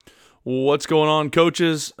What's going on,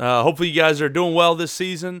 coaches? Hopefully you guys are doing well this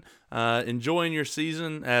season, enjoying your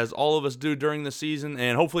season as all of us do during the season,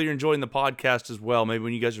 and hopefully you're enjoying the podcast as well. Maybe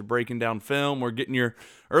when you guys are breaking down film or getting your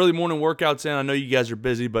early morning workouts in. I know you guys are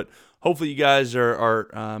busy, but hopefully you guys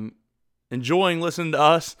are enjoying listening to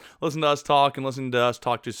us talk, and listening to us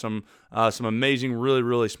talk to some amazing, really,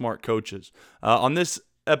 really smart coaches. On this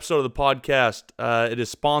episode of the podcast, it is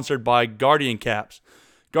sponsored by Guardian Caps.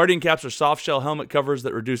 Guardian Caps are soft-shell helmet covers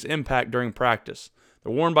that reduce impact during practice.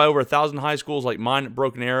 They're worn by over 1,000 high schools like mine at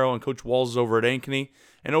Broken Arrow and Coach Walls' over at Ankeny,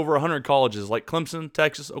 and over 100 colleges like Clemson,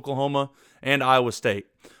 Texas, Oklahoma, and Iowa State.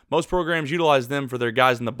 Most programs utilize them for their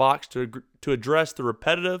guys in the box to address the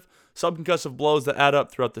repetitive, subconcussive blows that add up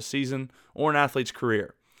throughout the season or an athlete's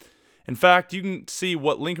career. In fact, you can see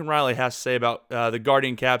what Lincoln Riley has to say about the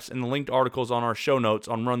Guardian Caps in the linked articles on our show notes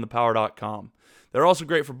on runthepower.com. They're also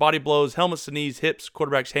great for body blows, helmets to knees, hips,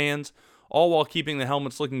 quarterbacks' hands, all while keeping the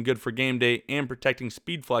helmets looking good for game day and protecting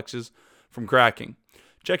speed flexes from cracking.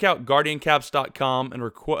 Check out GuardianCaps.com and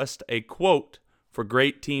request a quote for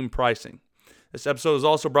great team pricing. This episode is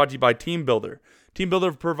also brought to you by Team Builder. Team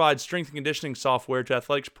Builder provides strength and conditioning software to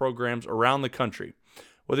athletics programs around the country.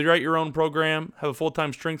 Whether you're at your own program, have a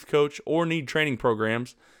full-time strength coach, or need training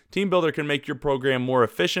programs, Team Builder can make your program more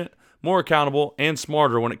efficient, more accountable, and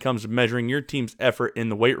smarter when it comes to measuring your team's effort in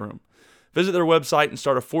the weight room. Visit their website and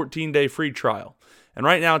start a 14-day free trial. And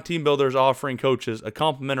right now, Team Builder is offering coaches a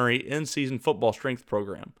complimentary in-season football strength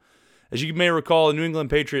program. As you may recall, the New England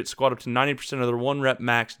Patriots squat up to 90% of their one-rep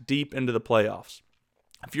max deep into the playoffs.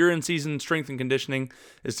 If your in-season strength and conditioning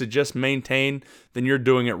is to just maintain, then you're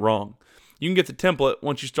doing it wrong. You can get the template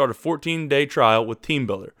once you start a 14-day trial with Team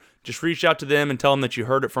Builder. Just reach out to them and tell them that you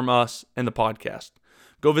heard it from us and the podcast.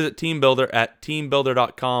 Go visit Team Builder at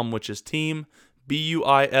teambuilder.com, which is team,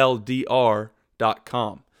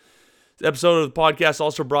 BUILDR.com. This episode of the podcast is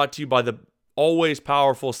also brought to you by the always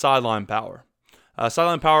powerful Sideline Power.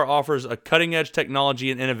 Sideline Power offers a cutting-edge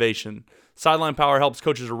technology and innovation. Sideline Power helps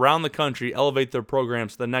coaches around the country elevate their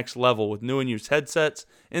programs to the next level with new and used headsets,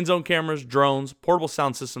 in-zone cameras, drones, portable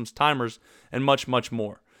sound systems, timers, and much, much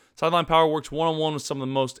more. Sideline Power works one-on-one with some of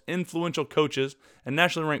the most influential coaches and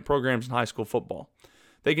nationally ranked programs in high school football.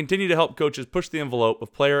 They continue to help coaches push the envelope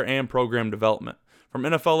of player and program development. From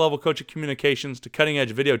NFL-level coaching communications to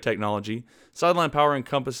cutting-edge video technology, Sideline Power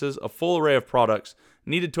encompasses a full array of products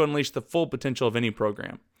needed to unleash the full potential of any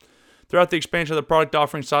program. Throughout the expansion of the product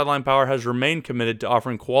offering, Sideline Power has remained committed to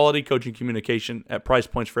offering quality coaching communication at price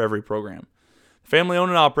points for every program.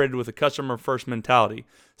 Family-owned and operated with a customer-first mentality,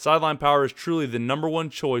 Sideline Power is truly the number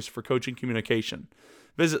one choice for coaching communication.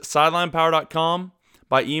 Visit sidelinepower.com,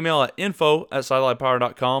 by email at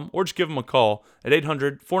info@sidelinepower.com, or just give them a call at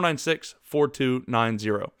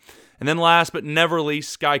 800-496-4290. And then last but never least,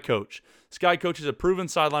 Sky Coach. Sky Coach is a proven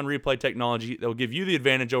sideline replay technology that will give you the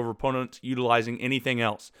advantage over opponents utilizing anything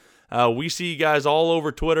else. We see you guys all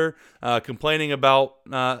over Twitter complaining about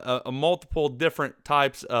multiple different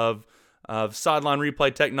types of sideline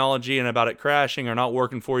replay technology and about it crashing or not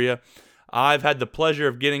working for you. I've had the pleasure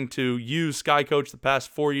of getting to use Sky Coach the past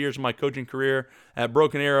 4 years of my coaching career at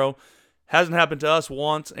Broken Arrow. Hasn't happened to us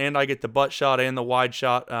once, and I get the butt shot and the wide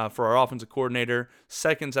shot for our offensive coordinator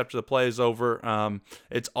seconds after the play is over.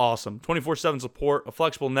 It's awesome. 24/7 support, a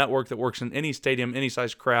flexible network that works in any stadium, any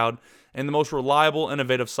size crowd, and the most reliable,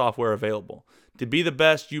 innovative software available. To be the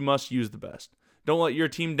best, you must use the best. Don't let your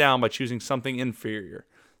team down by choosing something inferior.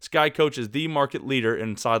 Sky Coach is the market leader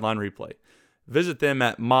in sideline replay. Visit them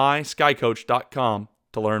at myskycoach.com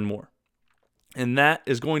to learn more. And that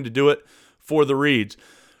is going to do it for the reads.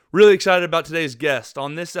 Really excited about today's guest.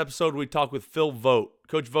 On this episode, we talk with Phil Vogt.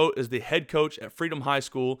 Coach Vogt is the head coach at Freedom High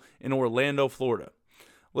School in Orlando, Florida.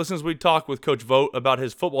 Listen as we talk with Coach Vogt about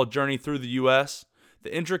his football journey through the U.S.,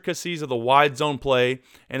 the intricacies of the wide zone play,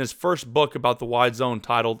 and his first book about the wide zone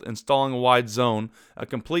titled Installing a Wide Zone, a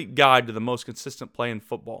complete guide to the most consistent play in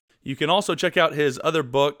football. You can also check out his other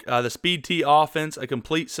book, The Speed T Offense, A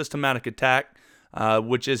Complete Systematic Attack,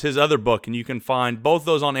 which is his other book, and you can find both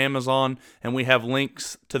those on Amazon, and we have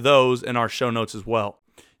links to those in our show notes as well.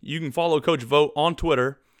 You can follow Coach Vogt on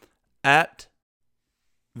Twitter at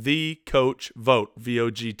TheCoachVogt,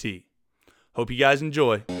 VOGT. Hope you guys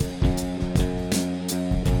enjoy.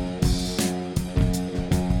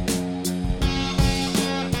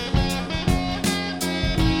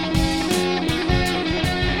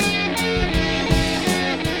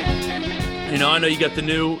 I know you got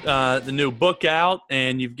the new book out,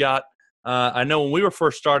 and you've got. I know when we were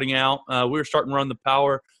first starting out, we were starting to Run the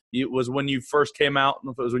Power. It was when you first came out. I don't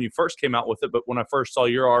know if it was when you first came out with it, but when I first saw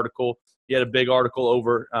your article, you had a big article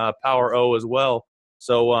over Power O as well.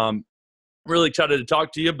 So we're really excited to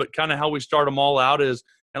talk to you, but kind of how we start them all out is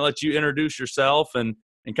and let you introduce yourself and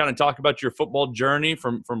kind of talk about your football journey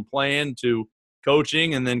from playing to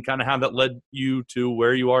coaching, and then kind of how that led you to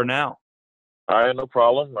where you are now. All right, no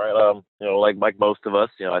problem. All right, like most of us,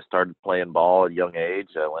 I started playing ball at a young age.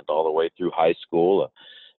 I went all the way through high school.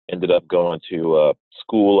 Ended up going to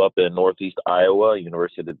school up in Northeast Iowa,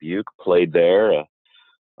 University of Dubuque. Played there.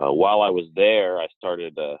 While I was there, I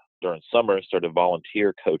started during summer. Started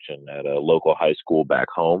volunteer coaching at a local high school back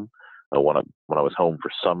home when I was home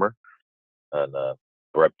for summer, and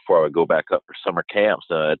right before I would go back up for summer camps.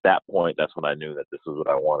 At that point, that's when I knew that this was what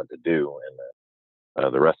I wanted to do,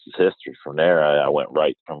 and the rest is history. From there, I went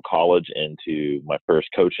right from college into my first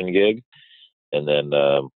coaching gig, and then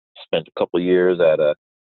spent a couple years at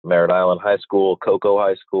Merritt Island High School, Cocoa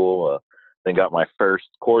High School. Then got my first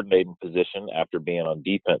coordinating position after being on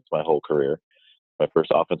defense my whole career. My first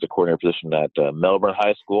offensive coordinator position at Melbourne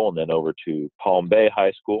High School, and then over to Palm Bay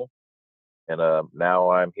High School. And now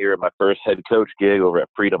I'm here at my first head coach gig over at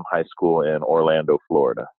Freedom High School in Orlando,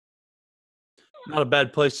 Florida. Not a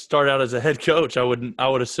bad place to start out as a head coach, I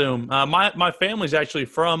would assume. My family's actually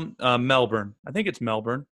from Melbourne. I think it's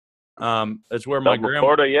Melbourne. It's where my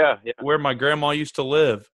Florida, yeah, where my grandma used to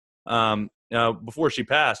live before she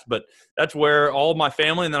passed. But that's where all my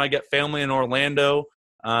family, and then I got family in Orlando,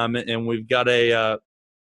 and we've got I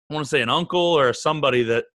want to say an uncle or somebody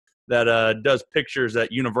that does pictures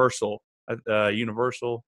at Universal.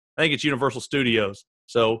 Universal, I think it's Universal Studios.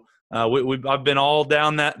 So I've been all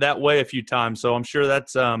down that way a few times. So I'm sure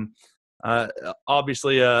that's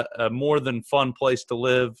obviously a more than fun place to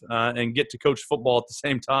live and get to coach football at the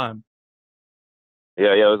same time.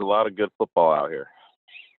 Yeah, there's a lot of good football out here.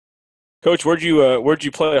 Coach, where'd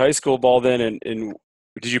you play high school ball then, and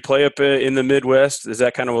did you play up in the Midwest? Is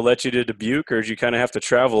that kind of what led you to Dubuque, or did you kind of have to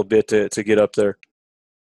travel a bit to get up there?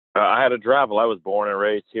 I had to travel. I was born and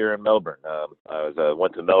raised here in Melbourne. I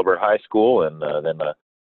went to Melbourne High School, and then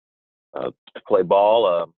to play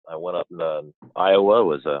ball. I went up in Iowa.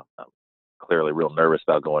 Was clearly real nervous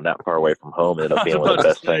about going that far away from home. Ended up being one of the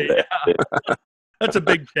best things. Yeah. That's a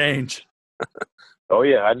big change. Oh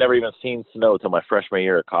yeah, I'd never even seen snow till my freshman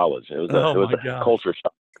year at college. It was a culture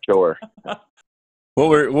shock, sure. What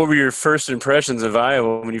were your first impressions of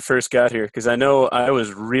Iowa when you first got here? Because I know I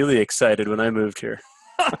was really excited when I moved here.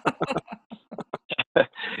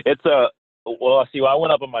 It's well, see, when I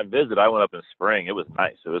went up on my visit, I went up in spring. It was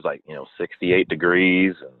nice. It was like 68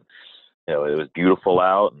 degrees, and it was beautiful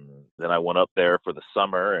out. And then I went up there for the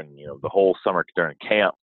summer, and the whole summer during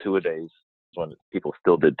camp, 2-a-days, when people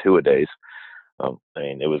still did 2-a-days.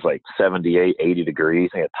 It was like 78, 80 degrees.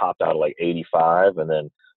 I think it topped out at like 85, and then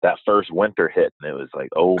that first winter hit, and it was like,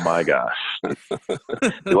 oh my gosh,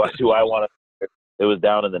 do I want to? It was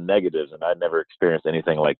down in the negatives, and I'd never experienced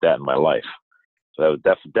anything like that in my life. So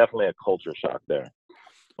that was definitely a culture shock there.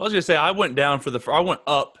 I was gonna say I went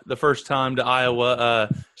up the first time to Iowa,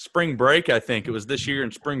 spring break. I think it was this year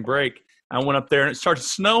in spring break. I went up there and it started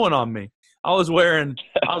snowing on me. I was wearing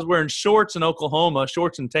shorts in Oklahoma,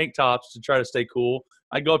 shorts and tank tops to try to stay cool.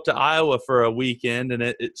 I go up to Iowa for a weekend, and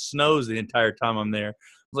it snows the entire time I'm there. I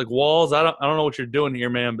was like, Walls, I don't know what you're doing here,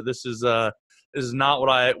 man, but this is not what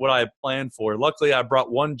I planned for. Luckily, I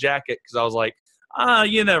brought one jacket because I was like,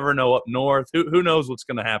 you never know up north. Who knows what's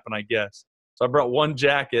going to happen, I guess. So I brought one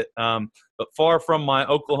jacket, but far from my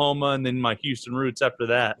Oklahoma and then my Houston roots after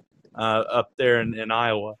that, up there in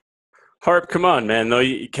Iowa. Harp, come on, man. No,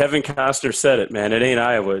 Kevin Costner said it, man. It ain't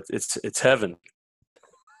Iowa. It's heaven.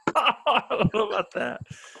 I don't know about that.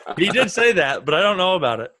 He did say that, but I don't know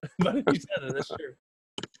about it. But he said it, that's true.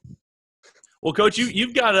 Well, Coach,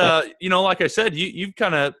 you've got like I said, you've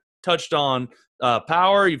kind of touched on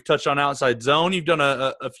power. You've touched on outside zone. You've done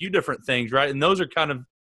a few different things, right? And those are kind of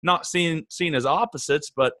not seen as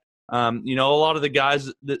opposites, but a lot of the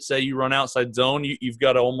guys that say you run outside zone, you've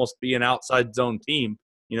got to almost be an outside zone team.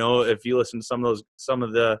 If you listen to some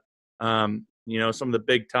of the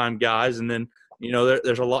big time guys, and then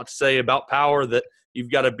there's a lot to say about power that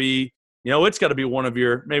you've got to be. It's got to be one of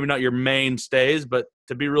your, maybe not your mainstays, but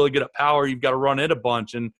to be really good at power, you've got to run it a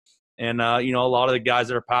bunch. And a lot of the guys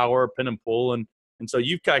that are power, pin and pull. And so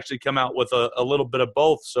you've actually come out with a little bit of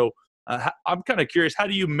both. So I'm kind of curious, how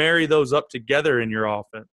do you marry those up together in your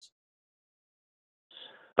offense?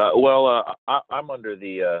 I'm under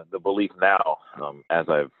the belief now, as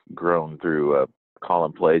I've grown through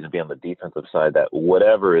calling plays and being on the defensive side, that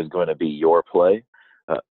whatever is going to be your play,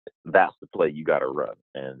 that's the play you got to run.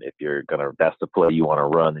 And if that's the play you want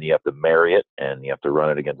to run, then you have to marry it, and you have to run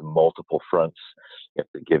it against multiple fronts. You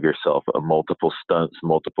have to give yourself multiple stunts,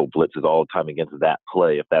 multiple blitzes all the time against that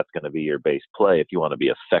play if that's going to be your base play if you want to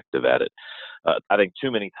be effective at it. I think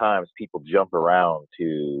too many times people jump around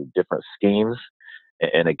to different schemes,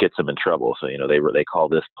 and it gets them in trouble. So, they call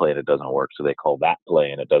this play and it doesn't work, so they call that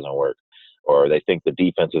play and it doesn't work. Or they think the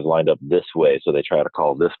defense is lined up this way, so they try to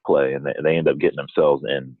call this play, and they end up getting themselves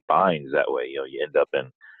in binds that way. You end up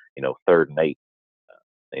in, 3rd and 8.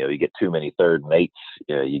 You get too many 3rd and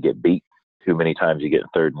 8s, you get beat. Too many times you get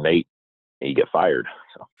 3rd and 8, and you get fired.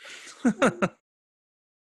 So.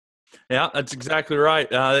 Yeah, that's exactly right.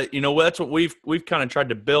 That's what we've kind of tried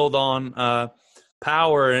to build on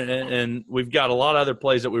power, and we've got a lot of other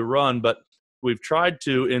plays that we run, but we've tried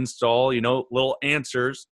to install, little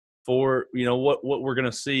answers for, what we're going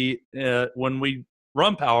to see when we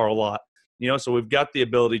run power a lot. So we've got the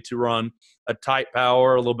ability to run a tight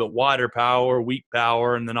power, a little bit wider power, weak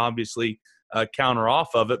power, and then obviously counter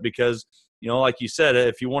off of it because, like you said,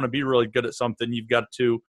 if you want to be really good at something, you've got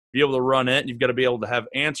to be able to run it. You've got to be able to have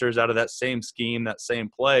answers out of that same scheme, that same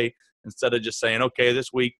play, instead of just saying, okay,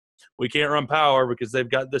 this week we can't run power because they've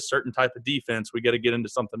got this certain type of defense. We got to get into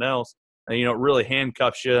something else. And, it really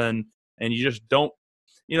handcuffs you, and you just don't,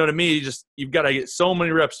 to me, you've got to get so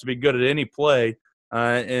many reps to be good at any play.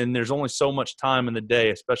 And there's only so much time in the day,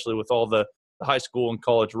 especially with all the high school and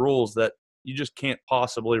college rules, that you just can't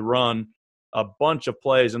possibly run a bunch of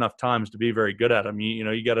plays enough times to be very good at them.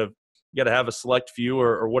 You got to have a select few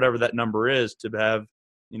or whatever that number is to have,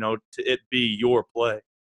 to it be your play.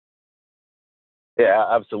 Yeah,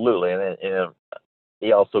 absolutely. And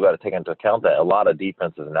you also got to take into account that a lot of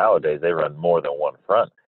defenses nowadays, they run more than one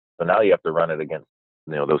front. So now you have to run it against,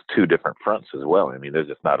 those 2 different fronts as well. I mean, there's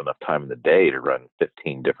just not enough time in the day to run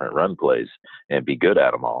 15 different run plays and be good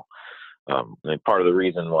at them all. Part of the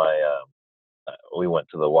reason why we went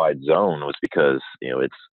to the wide zone was because,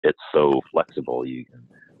 it's so flexible.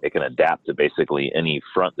 It can adapt to basically any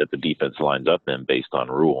front that the defense lines up in based on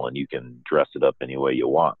rule, and you can dress it up any way you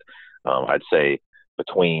want. I'd say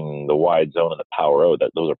between the wide zone and the power O,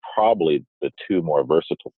 that those are probably the 2 more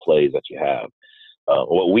versatile plays that you have.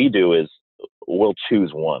 What we do is we'll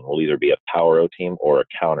choose one. We'll either be a power O team or a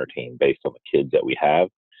counter team based on the kids that we have.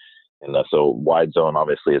 And so wide zone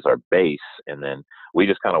obviously is our base, and then we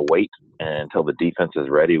just kind of wait until the defense is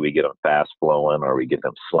ready. We get them fast flowing or we get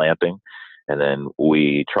them slanting, and then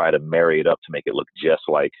we try to marry it up to make it look just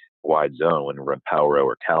like wide zone when we run power O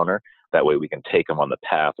or counter. That way we can take them on the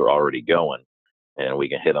path we're already going, and we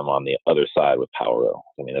can hit them on the other side with power O.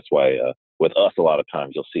 I mean, that's why with us a lot of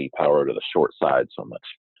times you'll see power O to the short side so much,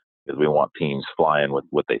 because we want teams flying with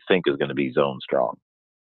what they think is going to be zone strong.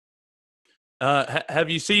 Have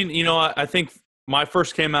you seen, I think my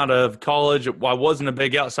first came out of college, I wasn't a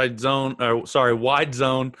big wide zone.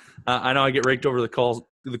 I know I get raked over the coals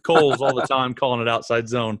all the time calling it outside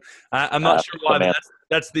zone. I'm not sure why, but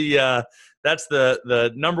that's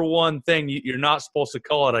the number one thing you're not supposed to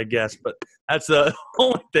call it, I guess, but that's the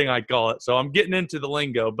only thing I call it. So I'm getting into the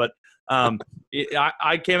lingo, but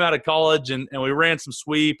I came out of college and we ran some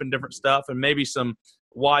sweep and different stuff and maybe some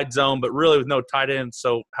wide zone, but really with no tight end.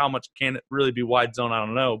 So how much can it really be wide zone? I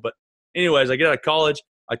don't know. But anyways, I get out of college.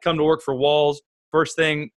 I come to work for Walls. First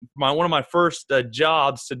thing, one of my first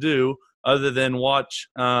jobs to do, other than watch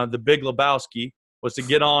The Big Lebowski, was to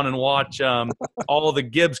get on and watch all the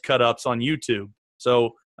Gibbs cut-ups on YouTube. So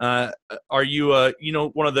are you,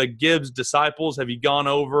 one of the Gibbs disciples? Have you gone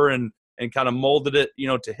over and kind of molded it,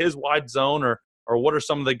 to his wide zone, or what are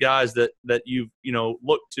some of the guys that you've,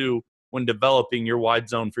 looked to when developing your wide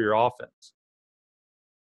zone for your offense?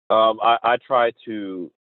 I try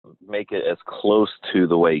to make it as close to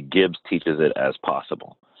the way Gibbs teaches it as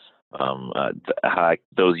possible.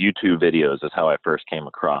 Those YouTube videos is how I first came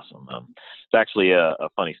across them. It's actually a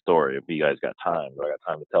funny story. If you guys got time, I got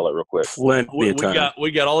time to tell it real quick.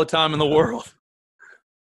 We got all the time in the world.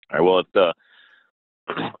 All right. Well,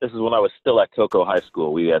 this is when I was still at Cocoa High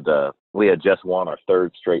School. We had just won our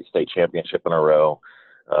 3rd straight state championship in a row.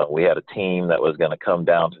 We had a team that was going to come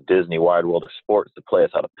down to Disney Wide World of Sports to play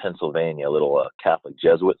us out of Pennsylvania, a little Catholic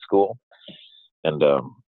Jesuit school. And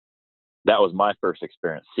that was my first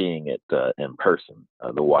experience seeing it in person,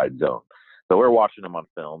 the wide zone. So we're watching them on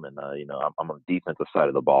film, and, I'm on the defensive side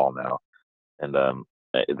of the ball now. And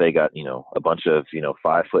they got, a bunch of,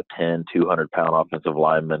 5'10", 200-pound offensive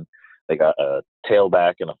linemen. They got a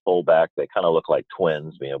tailback and a fullback. They kind of look like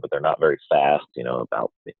twins, but they're not very fast,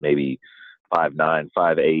 about maybe 5'9",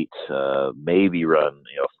 5'8", maybe run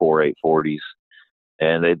 4.8 40s,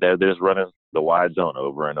 and they're just running the wide zone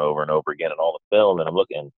over and over and over again in all the film. And I'm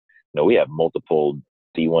looking, we have multiple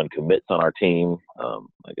D1 commits on our team.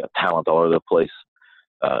 I got talent all over the place.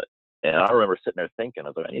 And I remember sitting there thinking, I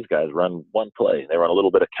was like, these guys run one play. They run a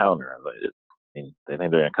little bit of counter. I was like, they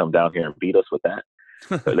think they're going to come down here and beat us with that.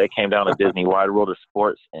 But they came down to Disney Wide World of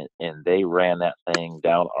Sports, and they ran that thing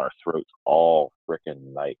down our throats all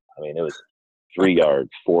freaking night. I mean, it was 3 yards,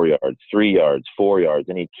 4 yards, 3 yards, 4 yards.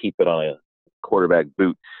 Then he'd keep it on a quarterback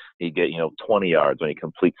boot. He'd get, 20 yards when he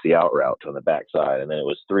completes the out route on the backside. And then it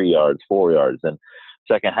was 3 yards, 4 yards. Then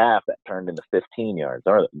second half, that turned into 15 yards.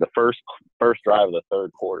 Or the first drive of the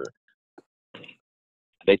third quarter,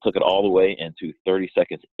 they took it all the way into 30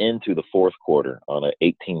 seconds into the fourth quarter on an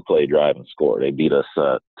 18-play drive and scored. They beat us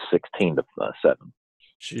 16-7.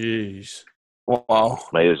 Jeez. Wow.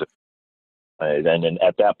 And then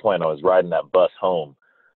at that point, I was riding that bus home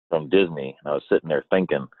from Disney, and I was sitting there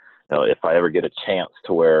thinking, if I ever get a chance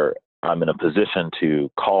to where I'm in a position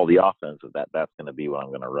to call the offense, that's going to be what I'm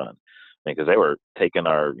going to run. Because they were taking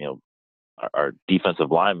our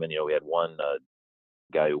defensive linemen. We had one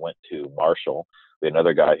guy who went to Marshall. We had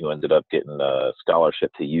another guy who ended up getting a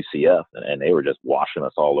scholarship to UCF, and they were just washing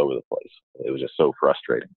us all over the place. It was just so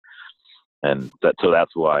frustrating. And so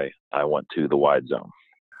that's why I went to the wide zone.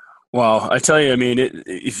 Wow, I tell you, I mean,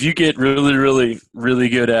 if you get really, really, really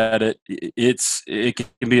good at it, it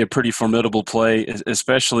can be a pretty formidable play,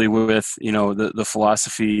 especially with the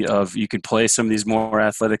philosophy of you can play some of these more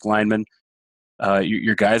athletic linemen.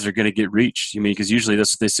 Your guys are going to get reached. Because usually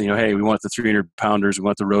that's what they say. Hey, we want the 300-pounders, we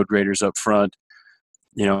want the road graders up front.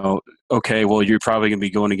 Okay, well, you're probably going to be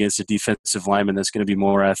going against a defensive lineman that's going to be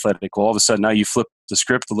more athletic. Well, all of a sudden, now you flip the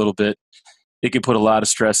script a little bit. It can put a lot of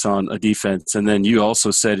stress on a defense. And then you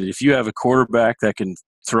also said if you have a quarterback that can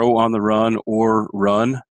throw on the run or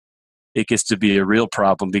run, it gets to be a real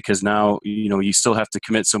problem because now, you still have to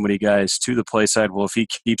commit so many guys to the play side. Well, if he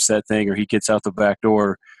keeps that thing or he gets out the back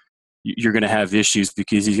door, you're going to have issues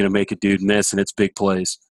because he's going to make a dude miss, and it's big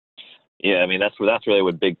plays. Yeah, I mean that's really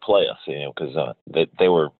what big play us, because we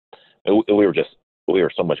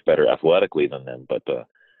were so much better athletically than them, but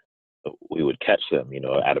we would catch them,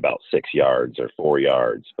 at about 6 yards or 4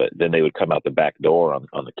 yards, but then they would come out the back door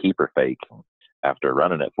on the keeper fake after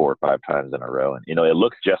running it 4 or 5 times in a row, and it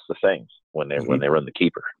looks just the same when they run the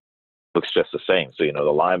keeper. It looks just the same. So the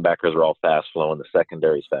linebackers are all fast flowing, the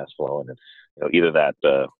secondary's fast flowing, and either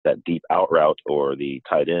that deep out route or the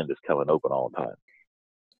tight end is coming open all the time.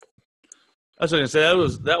 I was going to say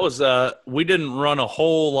that was we didn't run a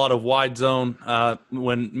whole lot of wide zone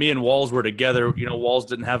when me and Walls were together. Walls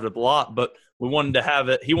didn't have it a lot, but we wanted to have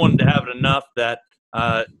it. He wanted to have it enough that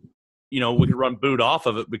we could run boot off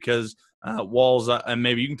of it because Walls and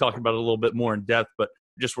maybe you can talk about it a little bit more in depth, but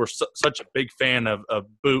just we're such a big fan of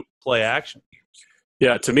boot play action.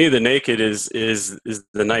 Yeah, to me, the naked is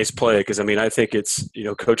the nice play because I think it's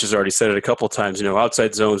Coach has already said it a couple times.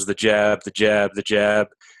 Outside zones, the jab, the jab, the jab.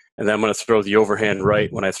 And then I'm going to throw the overhand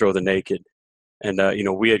right when I throw the naked. And,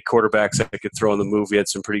 we had quarterbacks that could throw on the move. We had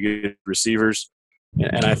some pretty good receivers.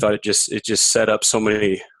 And I thought it just set up so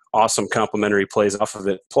many awesome complementary plays off of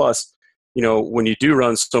it. Plus, when you do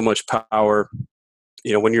run so much power,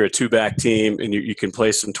 when you're a two-back team and you can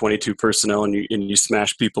play some 22 personnel and you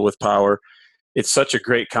smash people with power, it's such a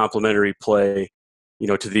great complementary play,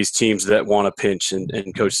 to these teams that want to pinch.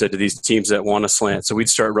 And Coach said to these teams that want to slant. So we'd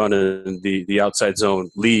start running the outside zone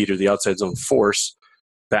lead or the outside zone force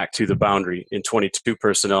back to the boundary in 22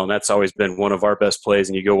 personnel. And that's always been one of our best plays.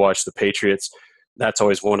 And you go watch the Patriots. That's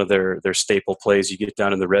always one of their staple plays. You get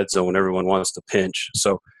down in the red zone when everyone wants to pinch.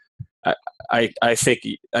 So I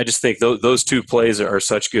just think those two plays are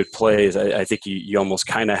such good plays. I think you almost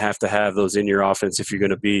kind of have to have those in your offense if you're going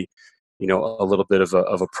to be, a little bit of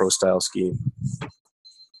a pro style scheme.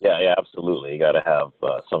 Yeah, absolutely. You got to have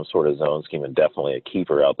some sort of zone scheme and definitely a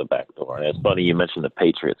keeper out the back door. And it's funny you mentioned the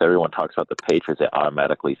Patriots. Everyone talks about the Patriots. They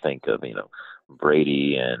automatically think of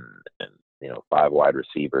Brady and 5 wide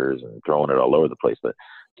receivers and throwing it all over the place. But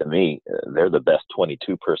to me, they're the best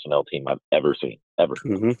 22 personnel team I've ever seen, ever.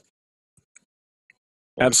 Mm-hmm.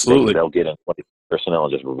 Absolutely. They'll get in 20 personnel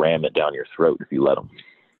and just ram it down your throat if you let them.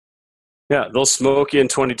 Yeah, they'll smoke you in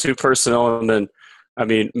 22 personnel, and then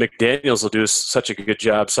McDaniels will do such a good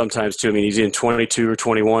job sometimes too. He's in 22 or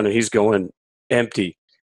 21 and he's going empty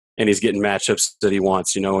and he's getting matchups that he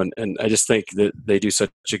wants, and I just think that they do such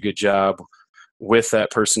a good job with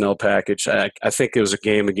that personnel package. I think it was a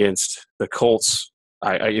game against the Colts.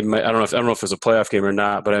 I don't know if it was a playoff game or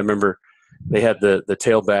not, but I remember they had the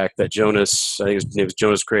tailback that Jonas, I think his name was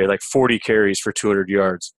Jonas Gray, like 40 carries for 200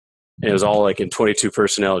 yards. And it was all like in 22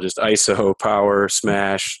 personnel, just ISO, power,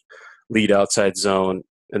 smash, lead outside zone.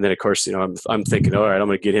 And then, of course, I'm thinking, all right, I'm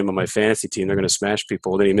going to get him on my fantasy team. They're going to smash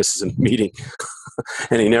people. Then he misses a meeting,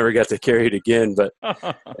 and he never got to carry it again. But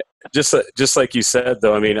just like you said,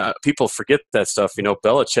 though, I mean, people forget that stuff.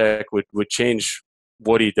 Belichick would change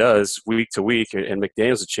what he does week to week, and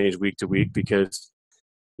McDaniels would change week to week because,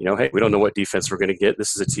 hey, we don't know what defense we're going to get.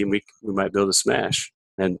 This is a team we might be able to smash.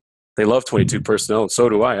 And they love 22 personnel, and so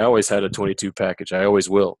do I. I always had a 22 package. I always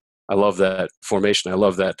will. I love that formation. I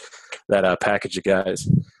love that package of guys.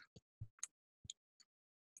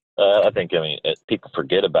 I think, people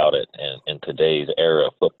forget about it in today's era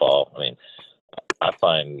of football. I mean, I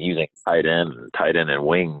find using tight end and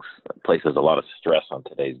wings places a lot of stress on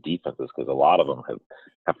today's defenses because a lot of them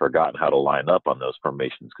have forgotten how to line up on those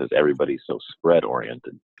formations because everybody's so spread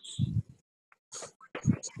oriented.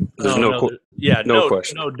 There's no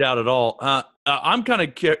question. No doubt at all. I'm kind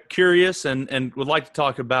of curious and would like to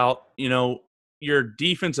talk about, your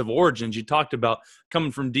defensive origins. You talked about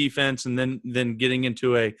coming from defense and then getting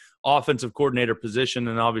into a offensive coordinator position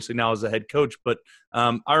and obviously now as a head coach. But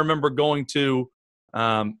I remember going to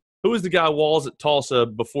who was the guy Walls at Tulsa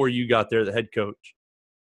before you got there, the head coach?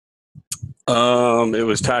 It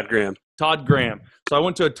was Todd Graham. Todd Graham. So I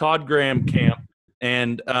went to a Todd Graham camp.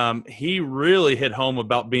 And he really hit home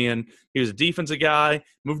about he was a defensive guy,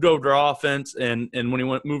 moved over to offense, and when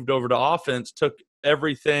he moved over to offense, took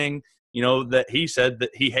everything, that he said that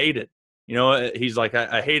he hated. He's like,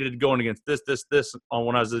 I hated going against this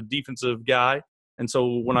when I was a defensive guy. And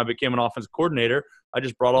so when I became an offensive coordinator, I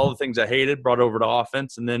just brought all the things I hated, brought over to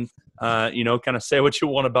offense, and then, kind of say what you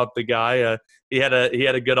want about the guy. He had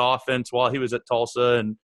a good offense while he was at Tulsa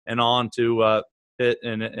and on to Pitt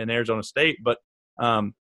and Arizona State. But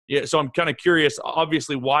so I'm kind of curious.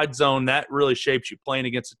 Obviously, wide zone, that really shapes you playing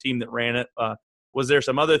against a team that ran it. Was there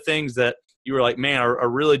some other things that you were like, man, I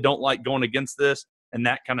really don't like going against this, and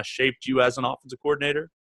that kind of shaped you as an offensive coordinator?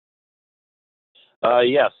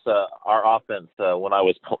 Yes. Our offense, when I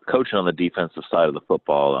was coaching on the defensive side of the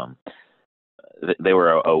football, they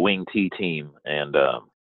were a wing T team, and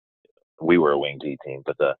we were a wing T team,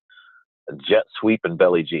 but the jet sweep and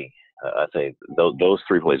belly G. I say those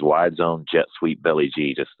three plays: wide zone, jet sweep, belly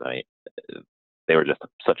G. They were just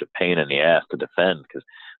such a pain in the ass to defend because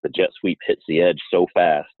the jet sweep hits the edge so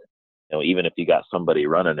fast. Even if you got somebody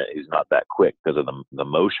running it who's not that quick because of the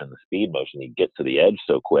motion, the speed motion, he gets to the edge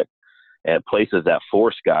so quick, and it places that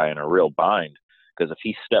force guy in a real bind. Because if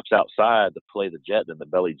he steps outside to play the jet, then the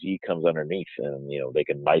belly G comes underneath, and they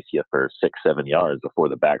can knife you for 6-7 yards before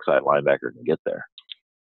the backside linebacker can get there.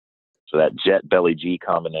 So that jet belly G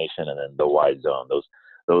combination and then the wide zone,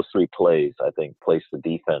 those three plays, I think, place the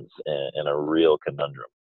defense in a real conundrum.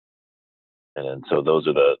 And so those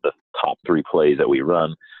are the top three plays that we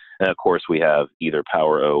run. And, of course, we have either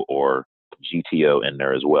Power O or GTO in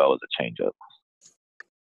there as well as a changeup.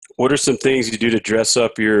 What are some things you do to dress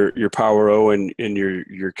up your Power O and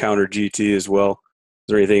your counter GT as well? Is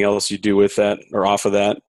there anything else you do with that or off of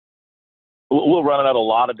that? We'll run it out a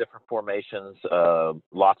lot of different formations,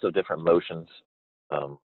 lots of different motions.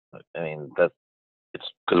 It's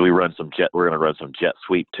because we're going to run some jet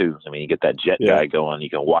sweep too. You get that jet guy going, you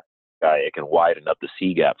can widen guy, it can widen up the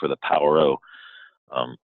C gap for the Power O.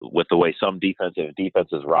 With the way some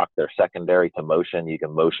defenses rock their secondary to motion, you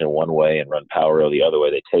can motion one way and run Power O the other way.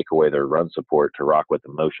 They take away their run support to rock with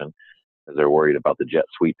the motion because they're worried about the jet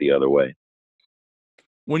sweep the other way.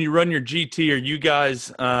 When you run your GT, are you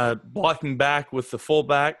guys blocking back with the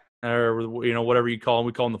fullback or, whatever you call them?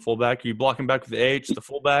 We call them the fullback. Are you blocking back with the H, the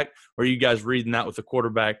fullback, or are you guys reading that with the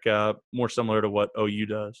quarterback more similar to what OU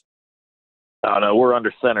does? No, we're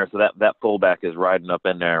under center, so that fullback is riding up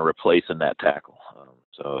in there and replacing that tackle.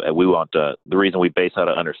 So we want the reason we base out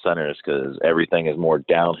of under center is because everything is more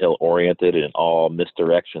downhill oriented and all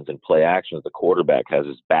misdirections and play actions. The quarterback has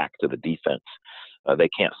his back to the defense. They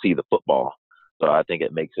can't see the football. So I think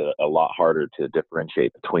it makes it a lot harder to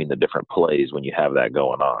differentiate between the different plays when you have that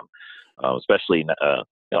going on. Especially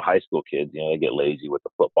high school kids, they get lazy with the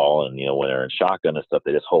football, and when they're in shotgun and stuff,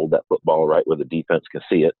 they just hold that football right where the defense can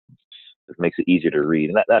see it. It makes it easier to read,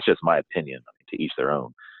 and that's just my opinion. To each their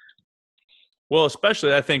own. Well,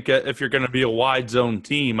 especially I think if you're going to be a wide zone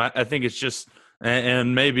team, I think it's just,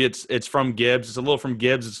 and maybe it's from Gibbs. It's a little from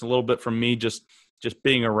Gibbs. It's a little bit from me just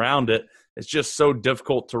being around it. It's just so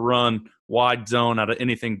difficult to run wide zone out of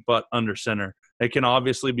anything but under center. It can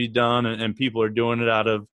obviously be done, and people are doing it out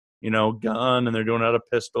of, gun, and they're doing it out of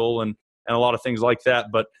pistol and a lot of things like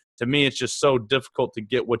that. But to me, it's just so difficult to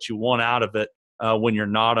get what you want out of it when you're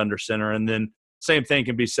not under center. And then same thing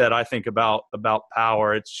can be said, I think, about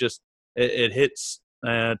power. It's just it hits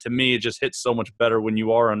to me. It just hits so much better when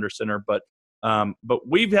you are under center. But But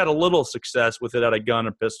we've had a little success with it at a gun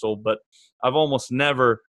or pistol, but I've almost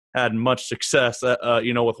never had much success,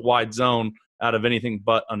 with wide zone out of anything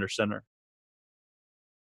but under center.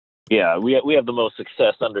 Yeah, we have the most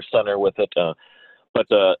success under center with it, but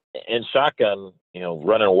in shotgun,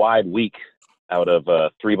 running wide weak out of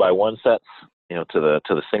 3x1 sets, to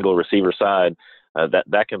the single receiver side,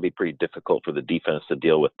 that can be pretty difficult for the defense to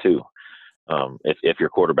deal with too. If your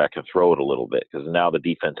quarterback can throw it a little bit, because now the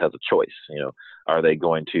defense has a choice. Are they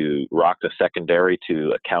going to rock the secondary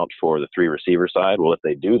to account for the three receiver side? Well, if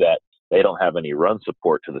they do that, they don't have any run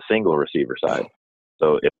support to the single receiver side.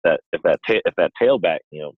 So if that tailback,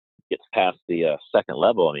 gets past the second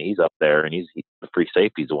level, I mean, he's up there, and he's the free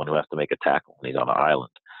safety is the one who has to make a tackle when he's on the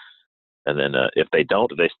island. And then if they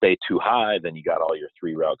stay too high, then you got all your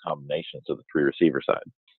three route combinations to the three receiver side,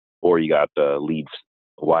 or you got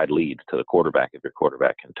wide leads to the quarterback if your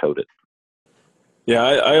quarterback can tote it. Yeah,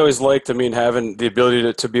 I always liked, having the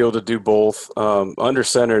ability to be able to do both. Under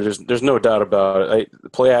center, there's no doubt about it.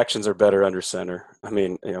 Play actions are better under center.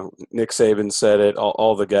 Nick Saban said it.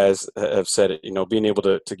 All the guys have said it. Being able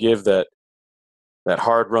to give that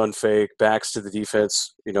hard run fake, backs to the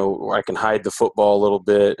defense, where I can hide the football a little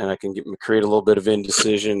bit, and I can create a little bit of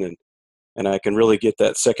indecision, and I can really get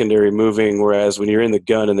that secondary moving. Whereas when you're in the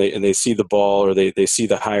gun and they see the ball, or they see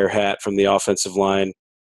the higher hat from the offensive line,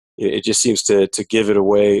 it just seems to give it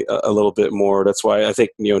away a little bit more. That's why I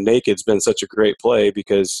think, naked's been such a great play,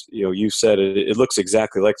 because, you said it, it looks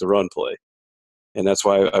exactly like the run play. And that's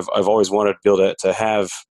why I've always wanted to be able to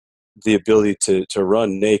have the ability to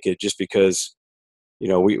run naked, just because,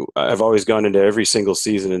 I've always gone into every single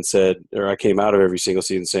season and said, or I came out of every single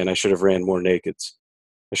season saying I should have ran more nakeds.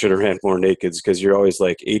 I should have ran more nakeds, because you're always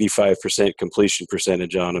like 85% completion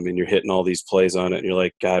percentage on them, and you're hitting all these plays on it, and you're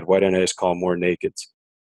like, God, why didn't I just call more nakeds?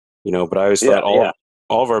 But I always thought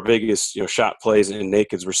all of our biggest, shot plays in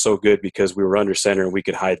nakeds were so good because we were under center and we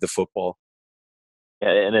could hide the football. Yeah,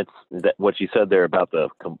 and it's what you said there about the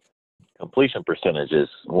completion percentage is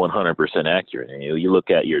 100% accurate. And, you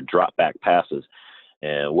look at your drop back passes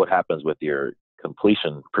and what happens with your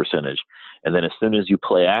completion percentage, and then as soon as you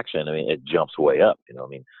play action, it jumps way up.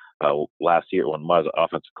 Last year when I was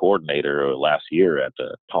offensive coordinator, last year at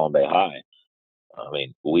Palm Bay High,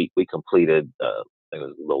 we completed. I think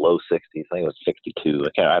it was the low 60s. I think it was 62.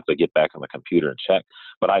 I have to get back on the computer and check.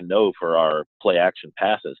 But I know for our play action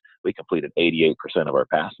passes, we completed 88% of our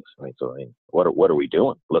passes. What are we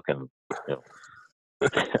doing? Looking,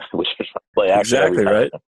 we should play action exactly every right.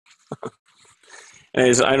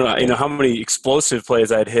 And I don't know, how many explosive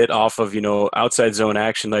plays I'd hit off of outside zone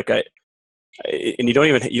action. And you don't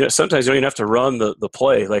even sometimes you don't even have to run the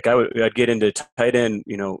play. Like I'd get into tight end,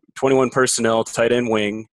 21 personnel, tight end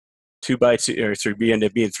wing, 2x2 or 3, end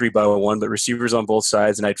up being 3x1, but receivers on both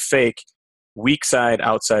sides, and I'd fake weak side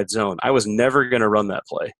outside zone. I was never going to run that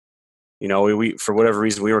play. We for whatever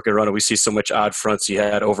reason we weren't going to run it. We see so much odd fronts. You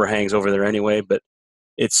had overhangs over there anyway, but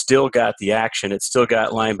it still got the action. It still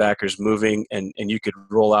got linebackers moving, and you could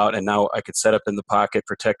roll out, and now I could set up in the pocket,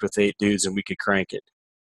 protect with 8 dudes, and we could crank it.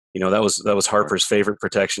 That was Harper's favorite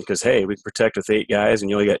protection, because hey, we can protect with 8 guys, and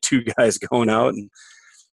you only got 2 guys going out, and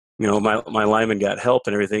my lineman got help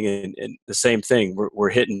and everything, and the same thing.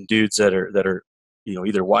 We're hitting dudes that are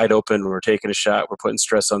either wide open, we're taking a shot, we're putting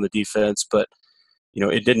stress on the defense, but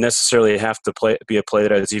it didn't necessarily have to be a play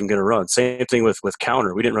that I was even going to run. Same thing with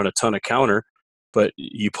counter. We didn't run a ton of counter, but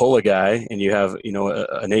you pull a guy and you have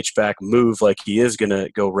an H-back move like he is going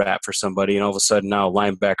to go wrap for somebody, and all of a sudden now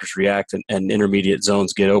linebackers react and intermediate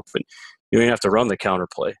zones get open. You don't even have to run the counter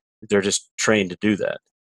play. They're just trained to do that.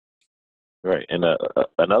 Right, and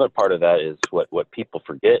another part of that is what people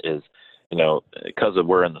forget is, because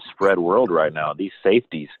we're in the spread world right now, these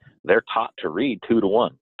safeties, they're taught to read 2 to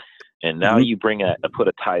 1, and now you put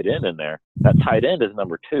a tight end in there. That tight end is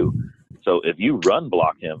number 2, so if you run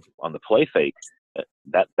block him on the play fake,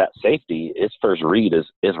 that safety, his first read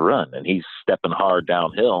is run, and he's stepping hard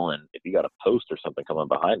downhill, and if you got a post or something coming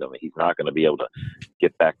behind him, he's not going to be able to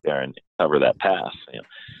get back there and cover that pass.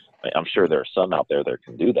 I'm sure there are some out there that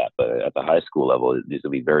can do that, but at the high school level, it needs to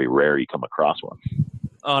be very rare you come across one.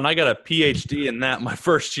 Oh, and I got a PhD in that my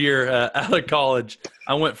first year out of college.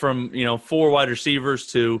 I went from 4 wide receivers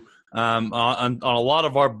to on a lot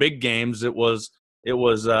of our big games. It was 8,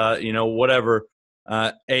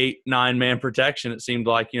 9 man protection. It seemed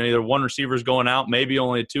like either one receiver's going out, maybe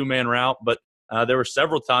only a 2-man route, but there were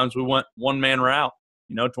several times we went 1-man route.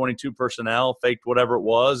 22 personnel, faked whatever it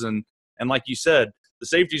was, and like you said, the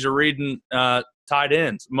safeties are reading tight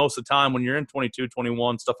ends most of the time when you're in 22,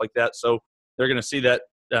 21, stuff like that. So they're going to see that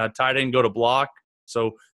tight end go to block.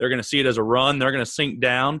 So they're going to see it as a run. They're going to sink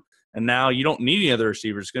down. And now you don't need any other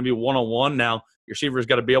receivers. It's going to be one-on-one. Now your receiver's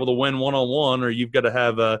got to be able to win one-on-one, or you've got to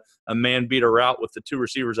have a man beat a route with the two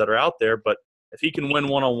receivers that are out there. But if he can win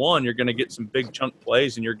one-on-one, you're going to get some big chunk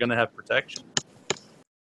plays, and you're going to have protection.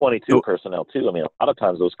 22 personnel, too. I mean, a lot of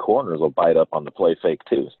times those corners will bite up on the play fake,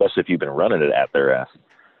 too, especially if you've been running it at their ass.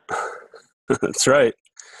 That's right.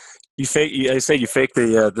 You fake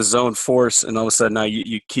the zone force, and all of a sudden now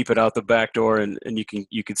you keep it out the back door, and you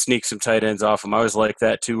can sneak some tight ends off them. I was like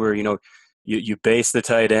that too, where you base the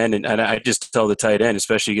tight end, and I just tell the tight end,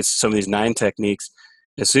 especially against some of these 9 techniques,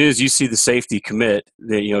 as soon as you see the safety commit,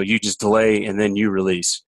 then you just delay and then you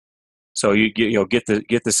release. So you get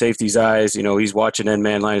the safety's eyes. He's watching end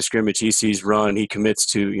man line of scrimmage. He sees run. He commits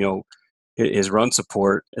to his run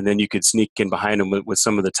support, and then you could sneak in behind him with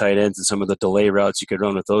some of the tight ends and some of the delay routes you could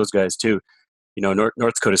run with those guys too. North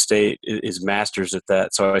Dakota State is masters at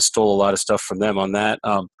that. So I stole a lot of stuff from them on that.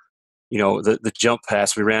 The jump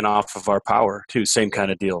pass we ran off of our power too. Same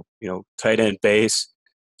kind of deal. Tight end base.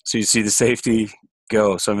 So you see the safety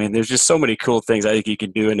go. So I mean, there's just so many cool things I think you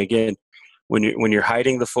can do. And again, when you're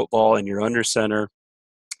hiding the football and you're under center,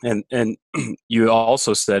 and you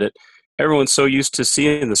also said it, everyone's so used to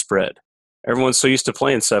seeing the spread. Everyone's so used to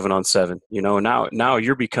playing 7-on-7. Now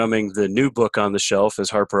you're becoming the new book on the shelf, as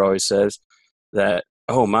Harper always says, that,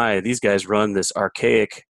 oh my, these guys run this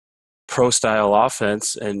archaic pro-style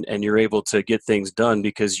offense, and you're able to get things done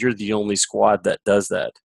because you're the only squad that does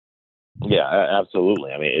that. Yeah,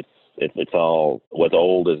 absolutely. I mean, it's all what's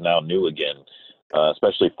old is now new again.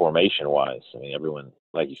 Especially formation-wise. I mean, everyone,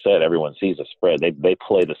 like you said, everyone sees a spread. They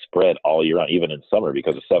play the spread all year round, even in summer,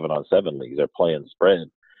 because of 7-on-7 leagues. They're playing spread.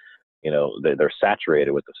 They're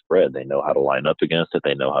saturated with the spread. They know how to line up against it.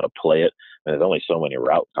 They know how to play it. And there's only so many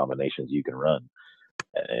route combinations you can run.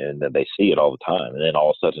 And they see it all the time. And then all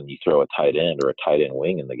of a sudden you throw a tight end or a tight end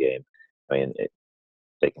wing in the game. I mean,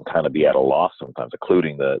 they can kind of be at a loss sometimes,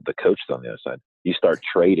 including the coaches on the other side. You start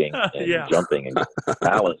trading and jumping and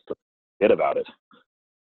balance to forget about it.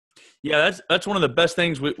 Yeah, that's one of the best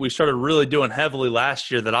things we started really doing heavily last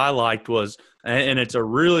year that I liked was, and it's a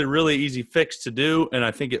really, really easy fix to do, and I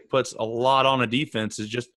think it puts a lot on a defense, is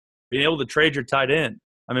just being able to trade your tight end.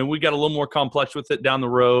 I mean, we got a little more complex with it down the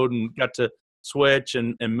road and got to switch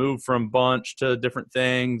and move from bunch to different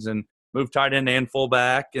things and move tight end and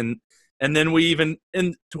fullback. And then we even,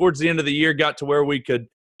 towards the end of the year, got to where we could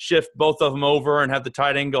shift both of them over and have the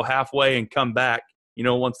tight end go halfway and come back,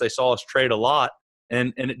 once they saw us trade a lot.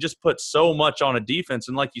 And it just puts so much on a defense.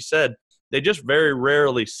 And like you said, they just very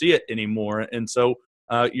rarely see it anymore. And so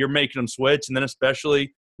you're making them switch. And then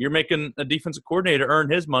especially you're making a defensive coordinator earn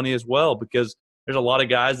his money as well, because there's a lot of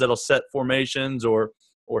guys that'll set formations or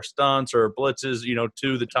stunts or blitzes,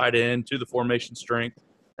 to the tight end, to the formation strength.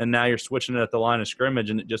 And now you're switching it at the line of scrimmage,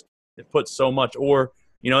 and it puts so much. Or,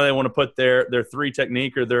 they want to put their 3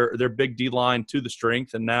 technique or their big D line to the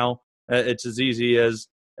strength. And now it's as easy as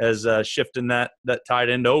shifting that tight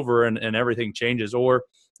end over and everything changes. Or,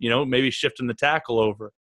 maybe shifting the tackle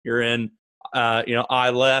over. You're in, eye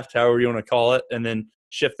left, however you want to call it, and then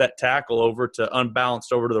shift that tackle over to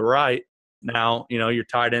unbalanced over to the right. Now, your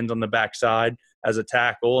tight end's on the backside as a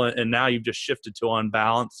tackle, and now you've just shifted to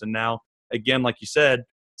unbalanced. And now, again, like you said,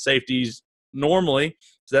 safety's normally,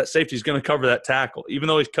 so that safety's going to cover that tackle. Even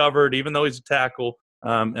though he's covered, even though he's a tackle,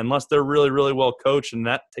 unless they're really, really well coached, and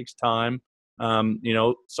that takes time,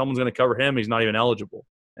 someone's going to cover him. He's not even eligible.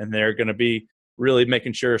 And they're going to be really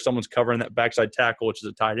making sure someone's covering that backside tackle, which is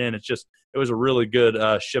a tight end. It was a really good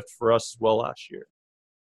shift for us as well last year.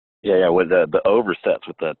 Yeah, with the oversets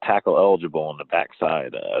with the tackle eligible on the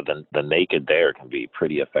backside, the naked there can be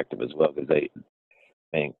pretty effective as well, because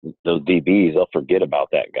those DBs, they'll forget about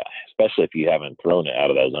that guy, especially if you haven't thrown it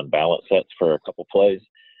out of those unbalanced sets for a couple plays.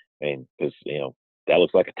 Because that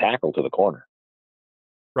looks like a tackle to the corner.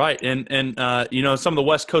 Right, and some of the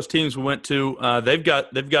West Coast teams we went to, they've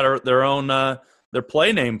got their own their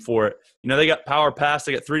play name for it. They got power pass.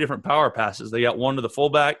 They got 3 different power passes. They got one to the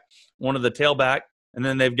fullback, one to the tailback, and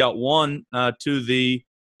then they've got one to the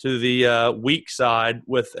weak side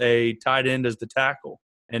with a tight end as the tackle,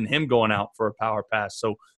 and him going out for a power pass.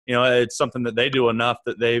 So it's something that they do enough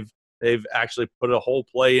that they've actually put a whole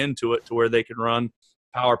play into it to where they can run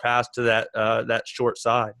power pass to that short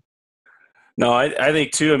side. No, I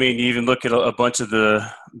think too. I mean, you even look at a bunch of the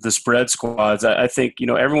spread squads. I think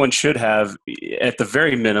everyone should have, at the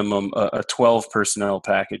very minimum, a 12 personnel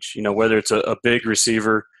package. Whether it's a big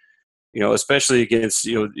receiver, especially against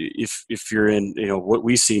if you're in what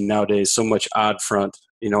we see nowadays, so much odd front.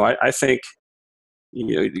 I think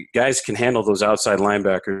guys can handle those outside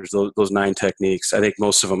linebackers, those 9 techniques. I think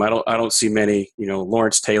most of them. I don't see many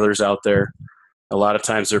Lawrence Taylors out there. A lot of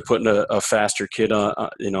times they're putting a faster kid on,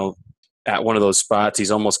 at one of those spots.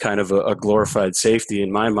 He's almost kind of a glorified safety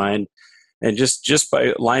in my mind. And just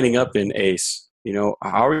by lining up in ace,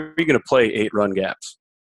 how are you going to play 8 run gaps?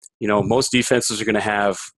 Most defenses are going to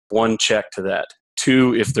have 1 check to that,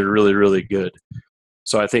 2 if they're really, really good.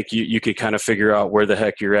 So I think you could kind of figure out where the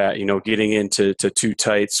heck you're at, getting into 2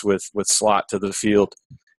 tights with slot to the field.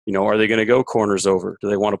 Are they going to go corners over? Do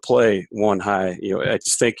they want to play 1 high? I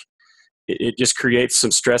just think it just creates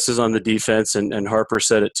some stresses on the defense, and Harper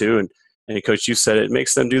said it too, and Coach, you said it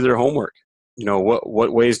makes them do their homework.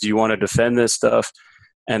 What ways do you want to defend this stuff?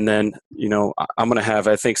 And then, I'm going to have,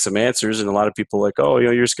 I think, some answers, and a lot of people are like, oh,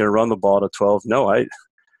 you're just going to run the ball to 12. No, I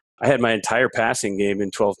had my entire passing game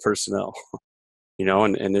in 12 personnel,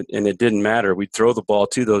 and it didn't matter. We'd throw the ball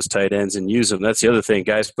to those tight ends and use them. That's the other thing.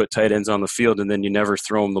 Guys put tight ends on the field, and then you never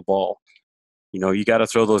throw them the ball. You got to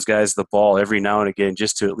throw those guys the ball every now and again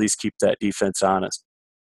just to at least keep that defense honest.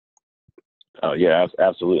 Oh yeah,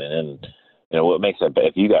 absolutely. And what makes that,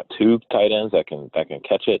 if you got 2 tight ends that can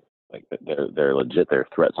catch it, like they're legit. They're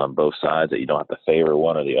threats on both sides that you don't have to favor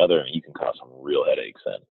one or the other, and you can cause some real headaches.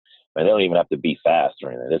 And they don't even have to be fast or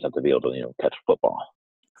anything. They just have to be able to catch football.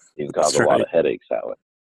 You can cause a lot of headaches that way.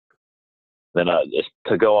 Then just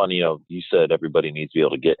to go on, you said everybody needs to be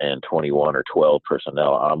able to get in 21 or 12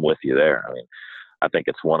 personnel. I'm with you there. I mean, I think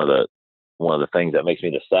it's one of the things that makes me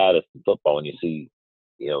the saddest in football when you see,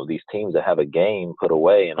 these teams that have a game put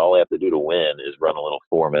away and all they have to do to win is run a little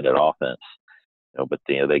 4-minute offense. But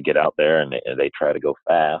they get out there and they try to go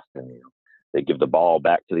fast, and they give the ball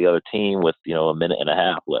back to the other team with a minute and a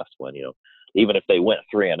half left. When even if they went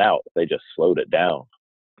 3 and out, if they just slowed it down,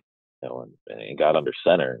 and got under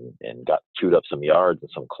center and got chewed up some yards and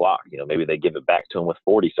some clock. Maybe they give it back to them with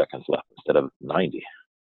 40 seconds left instead of 90.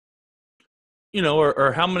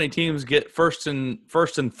 Or how many teams get first and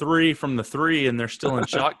 3 from the 3 and they're still in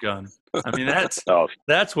shotgun? I mean,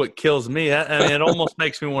 that's what kills me. I mean, it almost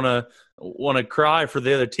makes me want to cry for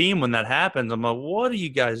the other team when that happens. I'm like, what are you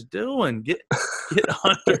guys doing? Get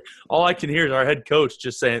under. All I can hear is our head coach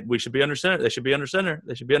just saying we should be under center. They should be under center.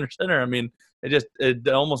 They should be under center. I mean, it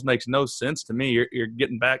almost makes no sense to me. You're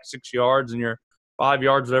getting back 6 yards and you're 5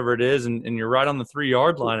 yards, whatever it is, and you're right on the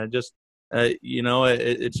 3-yard line. It just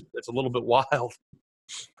it's a little bit wild.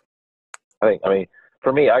 I mean,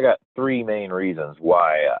 for me, I got 3 main reasons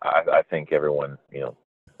why I think everyone, if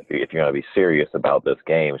you're going to be serious about this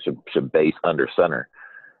game, should base under center.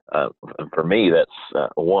 For me,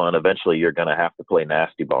 that's 1. Eventually, you're going to have to play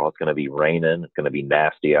nasty ball. It's going to be raining. It's going to be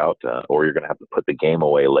nasty out, or you're going to have to put the game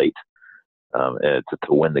away late to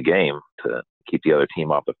win the game to keep the other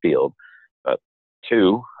team off the field.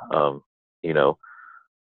 2,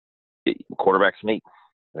 quarterback sneak.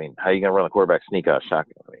 I mean, how are you going to run a quarterback sneak out of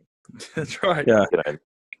shotgun? I mean, that's right. Yeah.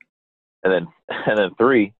 And then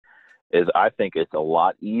 3 is I think it's a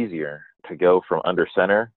lot easier to go from under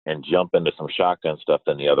center and jump into some shotgun stuff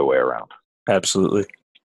than the other way around. Absolutely.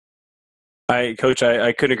 Coach,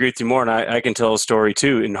 I couldn't agree with you more, and I can tell a story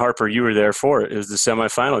too. And Harper, you were there for it. It was the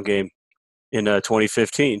semifinal game in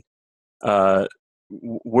 2015.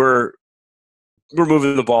 We're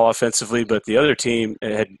moving the ball offensively, but the other team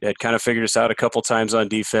had kind of figured us out a couple times on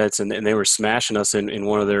defense, and they were smashing us in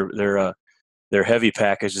one of their heavy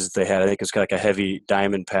packages that they had. I think it's like a heavy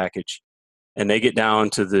diamond package. And they get down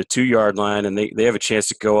to the 2-yard line, and they have a chance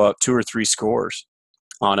to go up 2 or 3 scores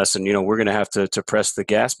on us. And, we're going to have to press the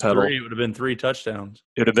gas pedal. 3, it would have been 3 touchdowns.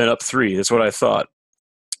 It would have been up 3. That's what I thought.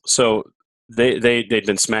 So they'd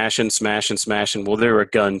been smashing. Well, they were a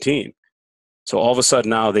gun team. So all of a sudden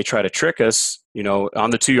now they try to trick us, on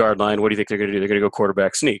the 2-yard line. What do you think they're going to do? They're going to go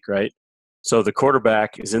quarterback sneak, right? So the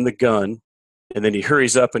quarterback is in the gun, and then he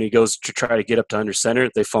hurries up and he goes to try to get up to under center.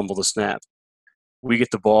 They fumble the snap. We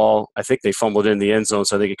get the ball. I think they fumbled in the end zone,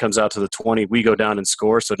 so I think it comes out to the 20. We go down and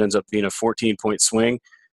score, so it ends up being a 14-point swing.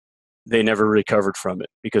 They never recovered from it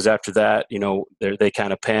because after that, they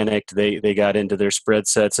kind of panicked. They got into their spread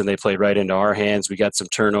sets, and they played right into our hands. We got some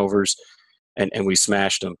turnovers, and we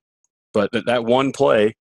smashed them. But that one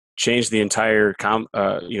play changed the entire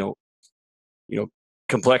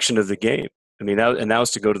complexion of the game. I mean, that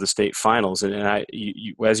was to go to the state finals. And as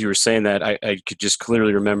you were saying that, I could just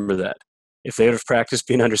clearly remember that. If they would have practiced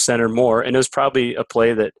being under center more, and it was probably a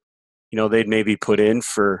play that, they'd maybe put in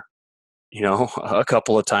for, a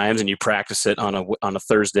couple of times, and you practice it on a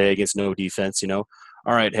Thursday against no defense, all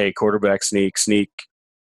right, hey, quarterback sneak,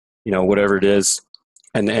 whatever it is,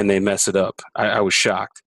 and they mess it up. I was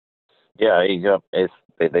shocked. Yeah,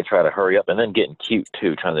 they try to hurry up and then getting cute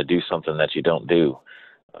too, trying to do something that you don't do.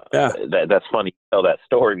 Yeah, that's funny you tell that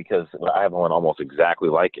story because I have one almost exactly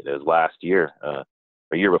like it. It was last year.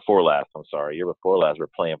 or year before last, I'm sorry, year before last, we're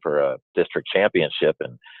playing for a district championship,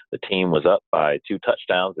 and the team was up by 2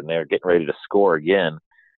 touchdowns, and they're getting ready to score again.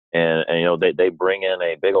 And they bring in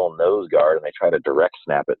a big old nose guard, and they try to direct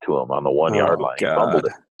snap it to him on the 1 yard line. God. He fumbled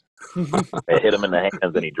it. It hit him in the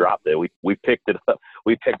hands, and he dropped it. We picked it up.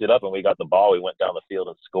 We picked it up, and we got the ball. We went down the field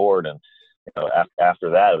and scored. And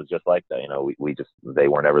after that, it was just like that. They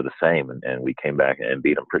weren't ever the same, and we came back and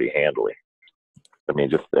beat them pretty handily. I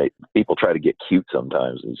mean, people try to get cute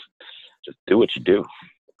sometimes, and just do what you do.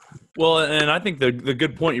 Well, and I think the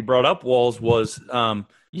good point you brought up, Walls, was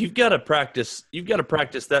you've got to practice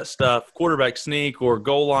that stuff, quarterback sneak or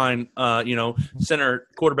goal line, center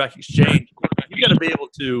quarterback exchange. You got to be able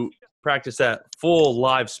to practice that full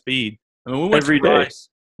live speed. I mean, we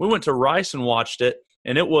went to Rice and watched it,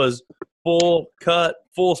 and it was full cut,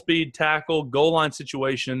 full speed tackle, goal line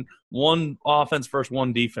situation, one offense versus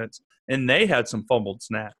one defense, and they had some fumbled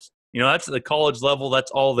snaps. That's at the college level.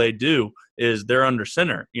 That's all they do is they're under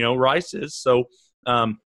center. Rice is. So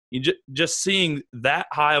just seeing that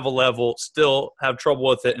high of a level still have trouble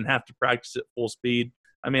with it and have to practice at full speed.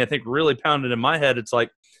 I mean, I think really pounded in my head, it's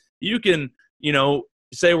like you can,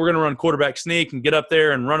 say we're going to run quarterback sneak and get up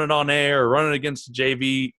there and run it on air or run it against the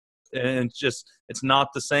JV. And it's not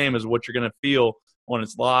the same as what you're going to feel when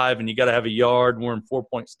it's live and you got to have a yard. We're in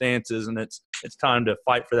 4-point stances and it's time to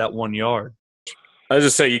fight for that 1 yard. I was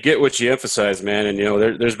just say you get what you emphasize, man. And,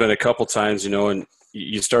 there's been a couple times, and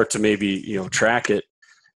you start to maybe, track it.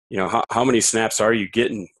 How many snaps are you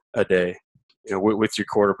getting a day, with your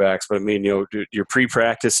quarterbacks? But I mean, your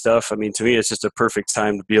pre-practice stuff, I mean, to me, it's just a perfect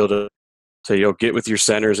time to be able to get with your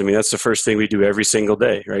centers. I mean, that's the first thing we do every single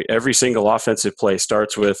day, right? Every single offensive play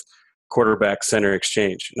starts with quarterback center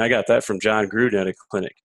exchange. And I got that from John Gruden at a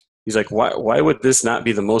clinic. He's like, why would this not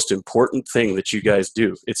be the most important thing that you guys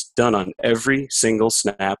do? It's done on every single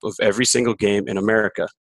snap of every single game in America.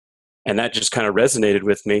 And that just kind of resonated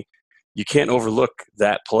with me. You can't overlook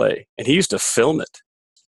that play. And he used to film it.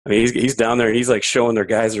 I mean, he's down there and he's like showing their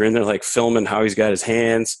guys are in there, like filming how he's got his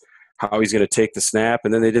hands, how he's going to take the snap.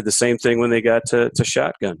 And then they did the same thing when they got to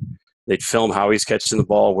shotgun. They'd film how he's catching the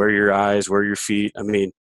ball, where your eyes, where your feet. I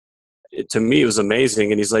mean, to me, it was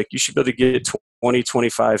amazing. And he's like, you should be able to get 20,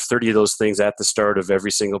 25, 30 of those things at the start of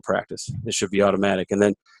every single practice. It should be automatic. And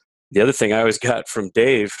then the other thing I always got from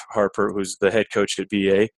Dave Harper, who's the head coach at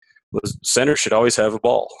BA, was center should always have a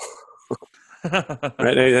ball.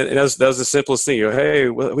 Right? And that was the simplest thing. Hey,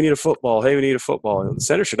 we need a football. Hey, we need a football. And the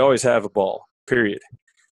center should always have a ball, period.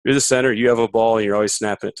 You're the center, you have a ball, and you're always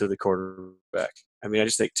snapping it to the quarterback. I mean, I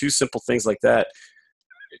just think 2 simple things like that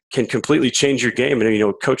can completely change your game.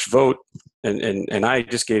 And, Coach Vogt and I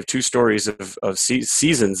just gave 2 stories of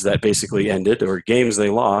seasons that basically ended or games they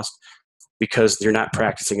lost because they're not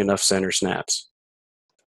practicing enough center snaps.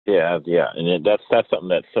 Yeah, and that's something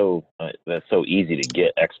that's so easy to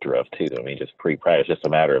get extra of too. I mean, just pre-practice, just a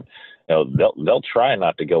matter of they'll try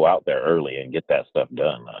not to go out there early and get that stuff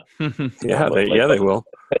done. They will.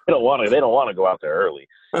 They don't want to go out there early.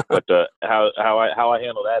 But how I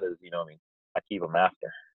handle that is, I keep them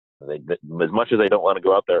after. As much as they don't want to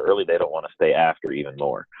go out there early, they don't want to stay after even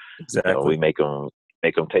more. Exactly. We make them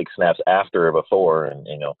take snaps after or before, and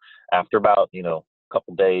after about a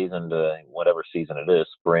couple days into whatever season it is,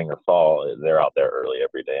 spring or fall, they're out there early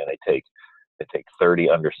every day, and they take 30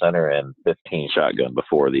 under center and 15 shotgun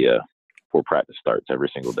before practice starts every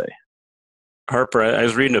single day. Harper, I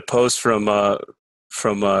was reading a post from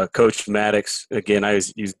Coach Maddox. Again, I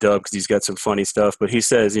use Doug because he's got some funny stuff, but he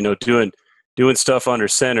says, doing stuff under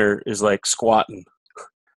center is like squatting.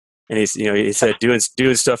 And he said doing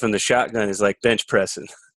stuff in the shotgun is like bench pressing.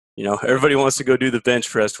 Everybody wants to go do the bench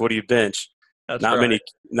press. What do you bench? That's not right.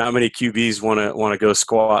 many QBs want to go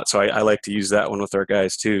squat. So I like to use that one with our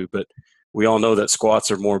guys too. But we all know that squats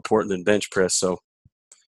are more important than bench press. So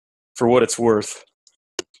for what it's worth.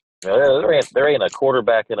 There ain't a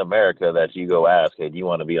quarterback in America that you go ask, hey, do you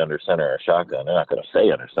want to be under center or shotgun? They're not going to say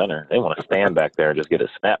under center. They want to stand back there and just get a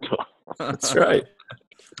snap to them. That's right.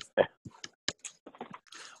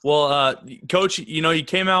 Well, Coach, you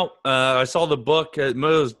came out. I saw the book. It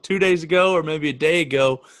was 2 days ago or maybe a day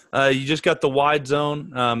ago. You just got the wide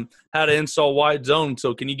zone, how to install wide zone.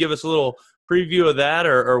 So can you give us a little preview of that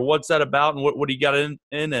or what's that about and what do you got in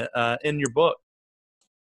your book?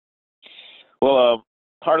 Well,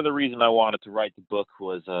 part of the reason I wanted to write the book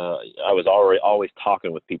was I was always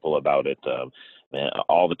talking with people about it.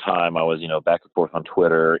 All the time I was, back and forth on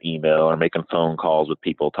Twitter, email, or making phone calls with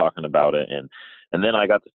people talking about it. And then I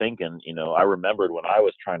got to thinking, I remembered when I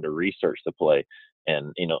was trying to research the play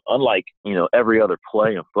and, unlike, every other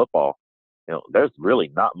play in football, there's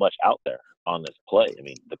really not much out there on this play. I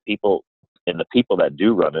mean, the people and the people that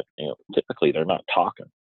do run it, typically they're not talking.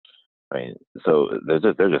 I mean, so there's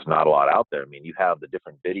just not a lot out there. I mean, you have the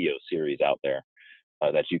different video series out there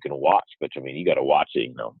that you can watch, but I mean, you got to watch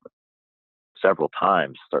it, several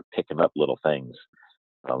times, start picking up little things.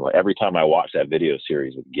 Like every time I watch that video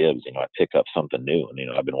series with Gibbs, I pick up something new, and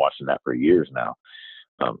I've been watching that for years now.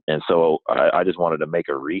 And so I just wanted to make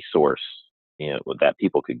a resource, that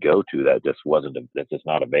people could go to that that's just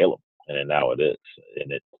not available, and now it is.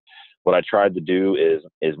 And what I tried to do is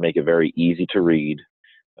make it very easy to read,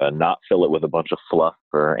 not fill it with a bunch of fluff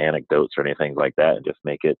or anecdotes or anything like that, and just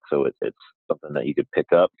make it so it's something that you could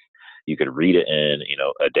pick up. You could read it in,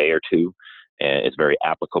 a day or two, and it's very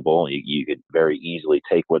applicable. You could very easily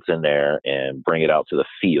take what's in there and bring it out to the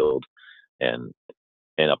field and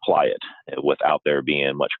apply it without there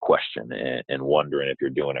being much question and wondering if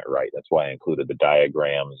you're doing it right. That's why I included the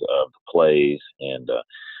diagrams of the plays, and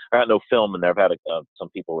I got no film in there. I've had some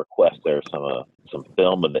people request there's some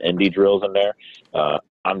film of the indie drills in there.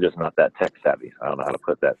 I'm just not that tech savvy. I don't know how to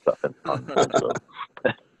put that stuff into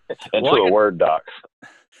a Word doc.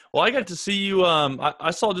 Well, I got to see you.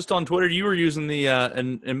 I saw just on Twitter you were using the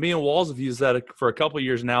and me and Walls have used that for a couple of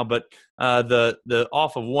years now. But the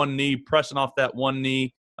off of one knee, pressing off that one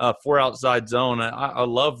knee for outside zone. I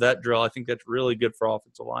love that drill. I think that's really good for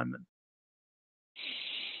offensive linemen.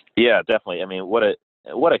 Yeah, definitely. I mean, what it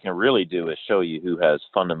can really do is show you who has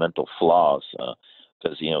fundamental flaws.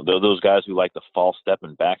 Because those guys who like the false step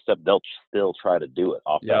and back step, they'll still try to do it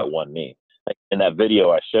off that one knee. Like in that video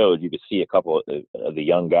I showed, you could see a couple of the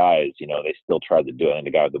young guys. They still tried to do it. And the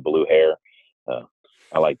guy with the blue hair, I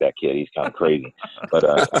like that kid. He's kind of crazy, but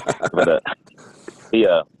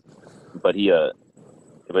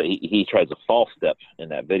he tries a false step in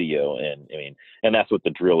that video, and that's what the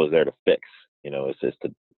drill is there to fix. It's just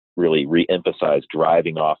to really re-emphasize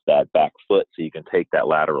driving off that back foot so you can take that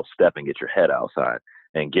lateral step and get your head outside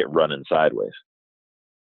and get running sideways.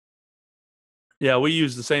 Yeah, we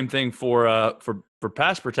use the same thing for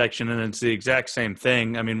pass protection, and it's the exact same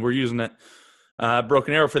thing. I mean, we're using it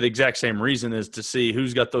broken arrow for the exact same reason, is to see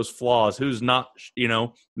who's got those flaws, who's not,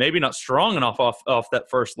 maybe not strong enough off that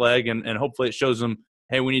first leg, and hopefully it shows them,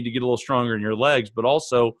 hey, we need to get a little stronger in your legs, but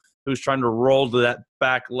also who's trying to roll to that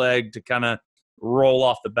back leg to kind of roll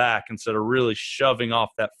off the back instead of really shoving off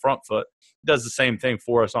that front foot. It does the same thing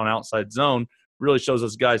for us on outside zone. Really shows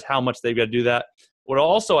us guys how much they've got to do that. What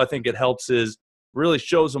also I think it helps is really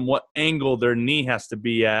shows them what angle their knee has to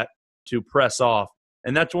be at to press off.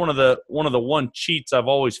 And that's one of the cheats I've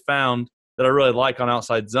always found that I really like on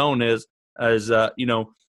outside zone is you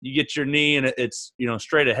get your knee and it's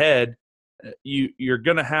straight ahead. You're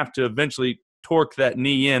going to have to eventually torque that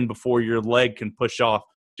knee in before your leg can push off,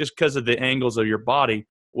 just because of the angles of your body,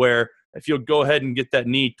 where if you'll go ahead and get that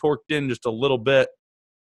knee torqued in just a little bit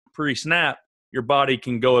pre-snap, your body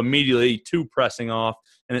can go immediately to pressing off,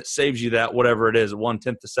 and it saves you that whatever it is,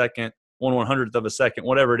 1/10 a second, 1/100th of a second,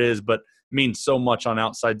 whatever it is, but means so much on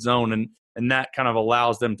outside zone, and that kind of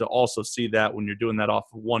allows them to also see that when you're doing that off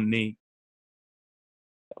of one knee.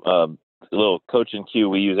 A little coaching cue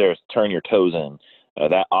we use there is turn your toes in.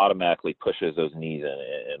 That automatically pushes those knees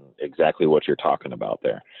in exactly what you're talking about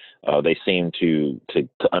there. They seem to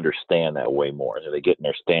understand that way more. They get in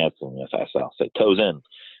their stance, and I'll say toes in,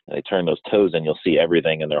 and they turn those toes in. You'll see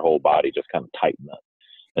everything in their whole body just kind of tighten up.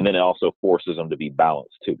 And then it also forces them to be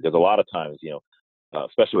balanced too, because a lot of times,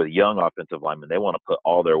 especially with young offensive linemen, they want to put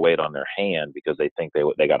all their weight on their hand because they think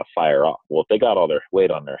they got to fire off. Well, if they got all their weight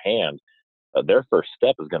on their hand, their first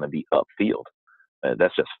step is going to be upfield.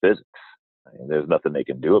 That's just physics. I mean, there's nothing they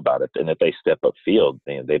can do about it. And if they step upfield,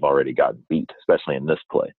 they've already gotten beat, especially in this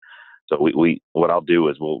play. So what I'll do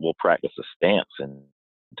is we'll practice a stance and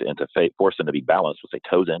to force them to be balanced. We'll say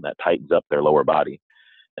toes in, that tightens up their lower body.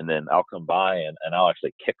 And then I'll come by and I'll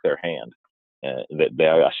actually kick their hand.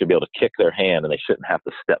 I should be able to kick their hand, and they shouldn't have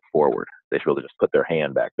to step forward. They should be able to just put their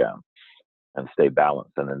hand back down and stay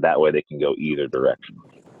balanced. And then that way they can go either direction.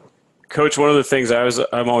 Coach, one of the things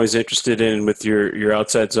I'm always interested in with your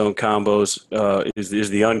outside zone combos is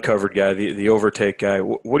the uncovered guy, the overtake guy.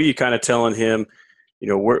 What are you kind of telling him?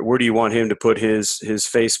 Where do you want him to put his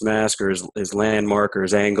face mask or his landmark or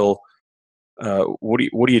his angle? What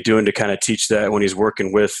are you doing to kind of teach that when he's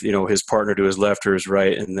working with his partner to his left or his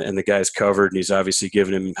right, and the guy's covered and he's obviously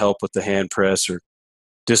giving him help with the hand press or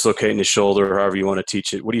dislocating his shoulder or however you want to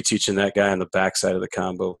teach it? What are you teaching that guy on the backside of the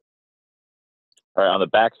combo? All right, on the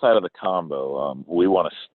backside of the combo, we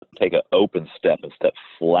want to take an open step and step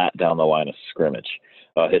flat down the line of scrimmage.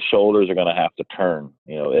 His shoulders are going to have to turn,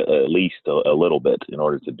 at least a little bit in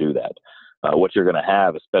order to do that. what you're going to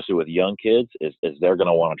have, especially with young kids, is they're going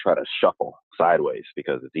to want to try to shuffle sideways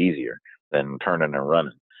because it's easier than turning and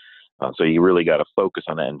running. So you really got to focus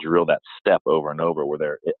on that and drill that step over and over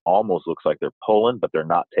where it almost looks like they're pulling, but they're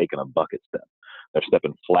not taking a bucket step. They're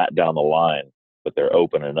stepping flat down the line, but they're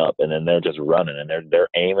opening up, and then they're just running, and they're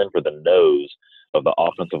aiming for the nose of the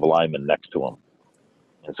offensive lineman next to them.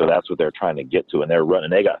 And so that's what they're trying to get to, and they're running.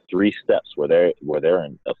 They got 3 steps where they're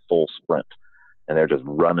in a full sprint, and they're just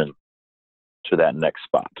running to that next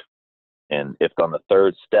spot. And if on the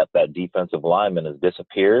 3rd step that defensive lineman has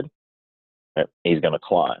disappeared, he's going to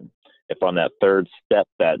climb. If on that 3rd step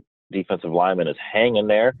that defensive lineman is hanging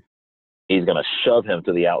there, he's going to shove him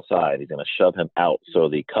to the outside. He's going to shove him out so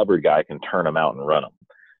the covered guy can turn him out and run him.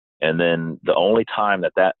 And then the only time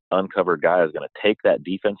that uncovered guy is going to take that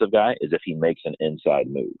defensive guy is if he makes an inside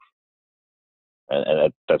move.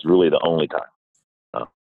 And that's really the only time.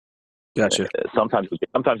 Gotcha. Sometimes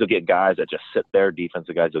you'll get guys that just sit there,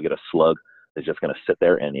 defensive guys, you'll get a slug that's just going to sit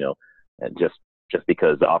there and just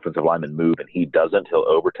because the offensive lineman move and he doesn't, he'll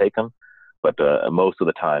overtake him. But most of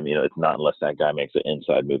the time, it's not unless that guy makes an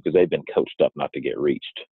inside move because they've been coached up not to get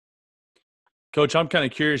reached. Coach, I'm kind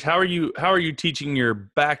of curious. How are you teaching your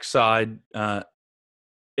backside,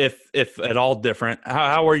 if at all different?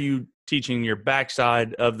 How are you teaching your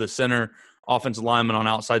backside of the center offensive lineman on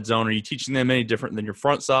outside zone? Are you teaching them any different than your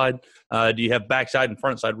front side? Do you have backside and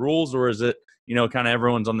front side rules, or is it kind of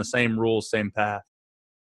everyone's on the same rules, same path?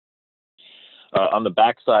 On the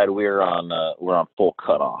backside, we're on full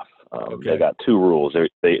cutoff. Okay. They got 2 rules.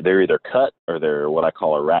 They're either cut or they're what I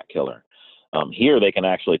call a rat killer. Here they can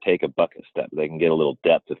actually take a bucket step. They can get a little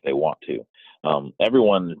depth if they want to.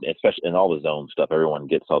 Everyone, especially in all the zone stuff, everyone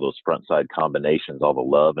gets all those front side combinations, all the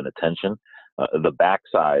love and attention. The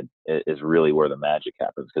backside is really where the magic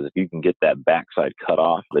happens because if you can get that backside cut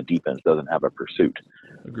off, the defense doesn't have a pursuit.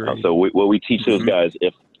 So what we teach those guys,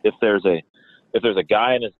 if there's a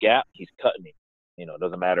guy in his gap, he's cutting him. It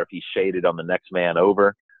doesn't matter if he's shaded on the next man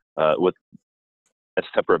over.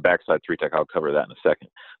 Except for a backside 3-tech, I'll cover that in a second.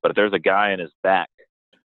 But if there's a guy in his back,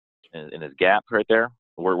 in his gap right there,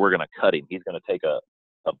 we're going to cut him. He's going to take a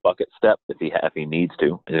bucket step if he needs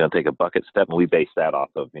to. He's going to take a bucket step, and we base that off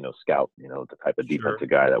of scout, the type of defensive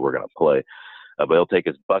guy that we're going to play. But he'll take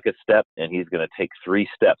his bucket step, and he's going to take 3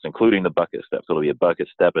 steps, including the bucket step. So it'll be a bucket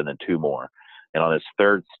step and then 2 more. And on his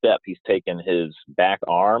 3rd step, he's taking his back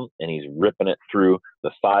arm and he's ripping it through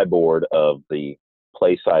the thigh board of the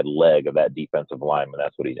play side leg of that defensive lineman.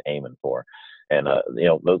 That's what he's aiming for. And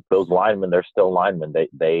those linemen, they're still linemen.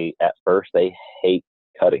 They at first they hate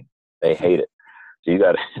cutting. They hate it.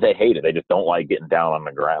 So they hate it. They just don't like getting down on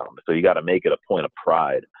the ground. So you got to make it a point of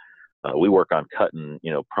pride. We work on cutting,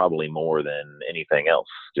 probably more than anything else,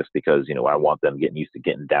 just because I want them getting used to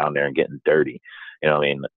getting down there and getting dirty.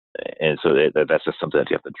 And so that's just something that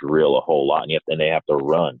you have to drill a whole lot, and they have to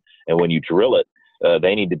run. And when you drill it,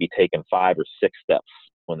 they need to be taking 5 or 6 steps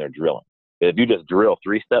when they're drilling. If you just drill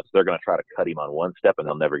 3 steps, they're going to try to cut him on 1 step, and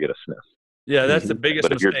they'll never get a sniff. Yeah, that's the biggest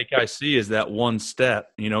mistake I see is that 1 step.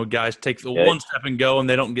 Guys take the 1 step and go, and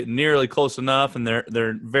they don't get nearly close enough, and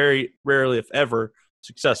they're very rarely, if ever,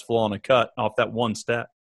 successful on a cut off that 1 step.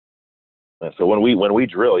 So when we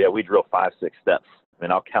drill, we drill 5, 6 steps.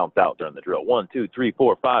 I'll count out during the drill. 1, 2, 3,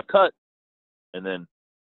 4, 5, cut. And then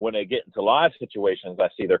when they get into live situations, I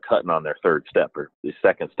see they're cutting on their 3rd step or the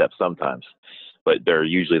 2nd step sometimes. But they're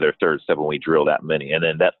usually their 3rd step when we drill that many. And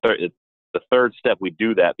then the 3rd step, we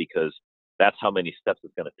do that because that's how many steps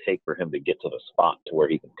it's going to take for him to get to the spot to where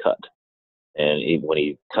he can cut. And when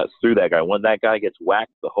he cuts through that guy, when that guy gets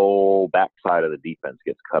whacked, the whole backside of the defense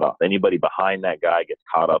gets cut off. Anybody behind that guy gets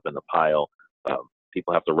caught up in the pile.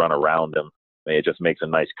 People have to run around him. It just makes a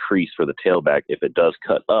nice crease for the tailback. If it does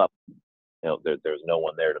cut up, there's no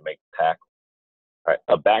one there to make the tackle. All right,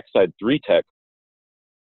 a backside 3-tech.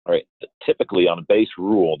 All right, typically on a base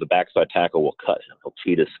rule, the backside tackle will cut him. He'll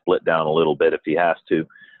cheat his split down a little bit if he has to,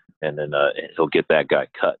 and then he'll get that guy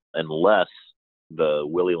cut, unless the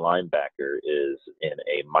Willie linebacker is in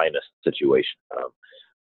a minus situation.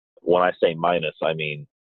 When I say minus, I mean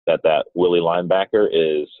that Willie linebacker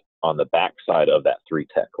is on the backside of that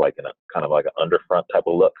 3-tech, like in a kind of like an underfront type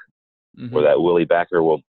of look, where that Willie backer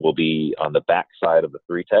will be on the backside of the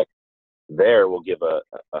 3-tech. There we'll give a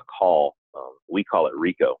call. We call it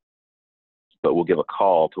Rico, but we'll give a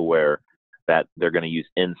call to where that they're going to use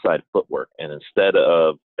inside footwork. And instead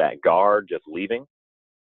of that guard just leaving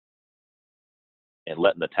and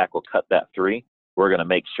letting the tackle cut that 3, we're going to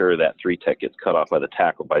make sure that 3-tech gets cut off by the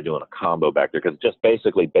tackle by doing a combo back there. Because just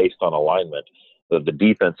basically based on alignment, the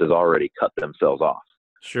defense has already cut themselves off.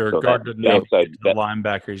 Sure, so guard doesn't know the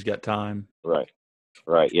linebacker. He's got time. Right.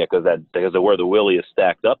 Right. Yeah, because of where the willie is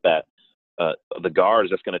stacked up at, the guard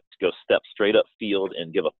is just going to go step straight up field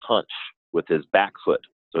and give a punch with his back foot.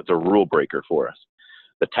 So it's a rule breaker for us.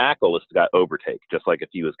 The tackle has got overtake, just like if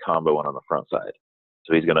he was comboing on the front side.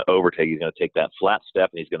 So he's going to overtake. He's going to take that flat step,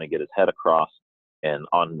 and he's going to get his head across. And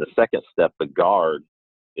on the second step, the guard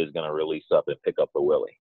is going to release up and pick up the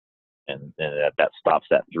willie. And that stops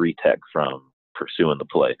that 3-tech from pursuing the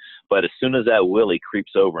play. But as soon as that willie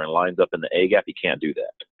creeps over and lines up in the A-gap, he can't do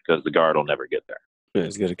that because the guard will never get there. Yeah,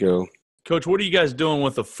 he's got to go. Coach, what are you guys doing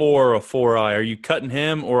with a 4 or a 4-eye? Are you cutting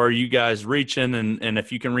him, or are you guys reaching, and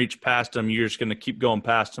if you can reach past him, you're just going to keep going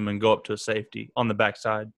past him and go up to a safety on the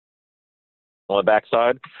backside? On the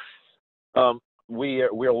backside,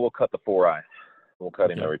 we'll cut the 4-eye. We'll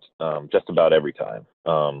cut him just about every time.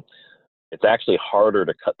 It's actually harder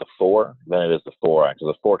to cut the 4 than it is the 4-eye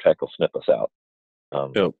because the 4-tech will snip us out.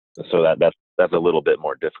 So that's a little bit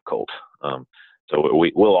more difficult. So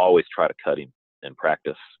we'll always try to cut him in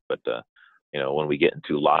practice, but when we get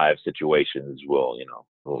into live situations,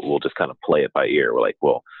 we'll just kind of play it by ear. We're like,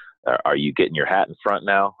 well, are you getting your hat in front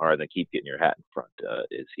now, or then keep getting your hat in front?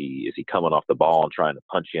 Is he coming off the ball and trying to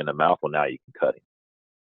punch you in the mouth? Well, now you can cut him.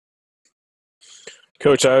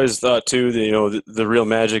 Coach, I always thought too that the real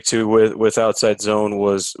magic too with outside zone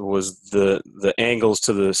was the angles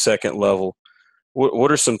to the second level.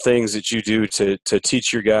 What are some things that you do to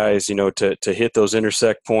teach your guys, to hit those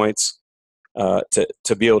intersect points,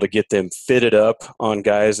 to be able to get them fitted up on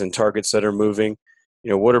guys and targets that are moving?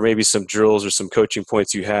 What are maybe some drills or some coaching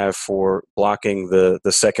points you have for blocking the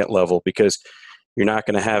second level? Because you're not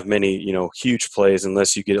going to have many, huge plays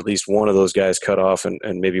unless you get at least one of those guys cut off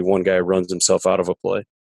and maybe one guy runs himself out of a play.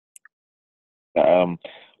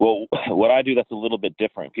 Well, what I do that's a little bit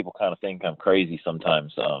different. People kind of think I'm crazy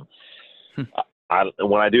sometimes.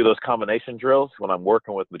 When I do those combination drills, when I'm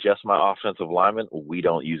working with just my offensive linemen, we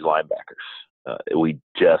don't use linebackers. We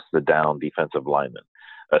just the down defensive linemen,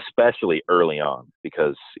 especially early on,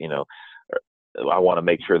 because, I want to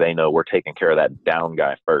make sure they know we're taking care of that down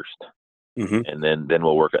guy first. Mm-hmm. And then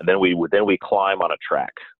we'll work. Then we climb on a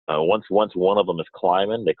track. Once one of them is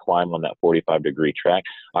climbing, they climb on that 45-degree track.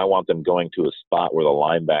 I want them going to a spot where the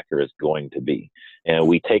linebacker is going to be, and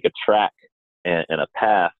we take a track and a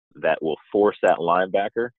path that will force that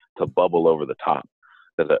linebacker to bubble over the top.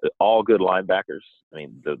 Because all good linebackers, I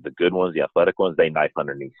mean the good ones, the athletic ones, they knife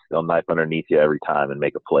underneath. They'll knife underneath you every time and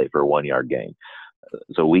make a play for a 1-yard gain.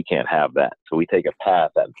 So we can't have that. So we take a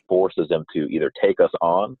path that forces them to either take us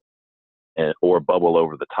on or bubble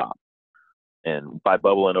over the top. And by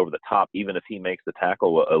bubbling over the top, even if he makes the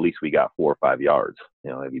tackle, well, at least we got 4 or 5 yards,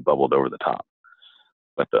 if he bubbled over the top.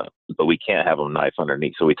 But we can't have him knife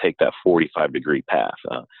underneath. So we take that 45-degree path.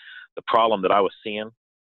 The problem that I was seeing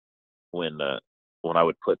when I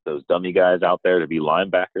would put those dummy guys out there to be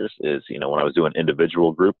linebackers is, when I was doing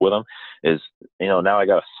individual group with them is, now I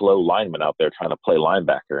got a slow lineman out there trying to play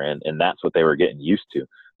linebacker, and that's what they were getting used to.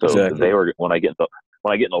 So exactly. They were, when I get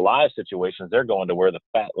in the live situations, they're going to where the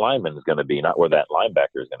fat lineman is going to be, not where that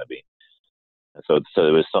linebacker is going to be. And so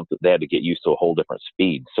it was something they had to get used to, a whole different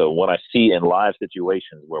speed. So when I see in live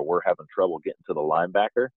situations where we're having trouble getting to the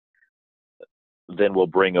linebacker, then we'll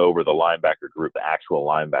bring over the linebacker group, the actual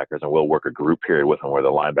linebackers, and we'll work a group period with them where the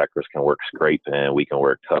linebackers can work scrape and we can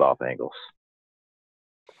work cutoff angles.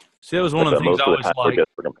 See, that was one of the things I always liked.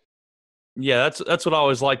 Yeah, that's what I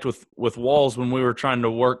always liked with Walls when we were trying to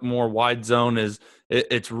work more wide zone. Is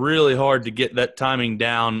it's really hard to get that timing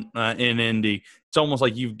down in Indy. It's almost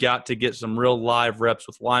like you've got to get some real live reps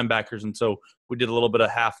with linebackers, and so we did a little bit of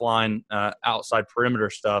half line outside perimeter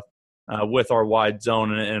stuff with our wide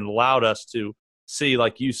zone, and it allowed us to see,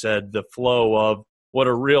 like you said, the flow of what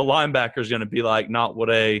a real linebacker is going to be like, not what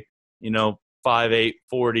a 5'8",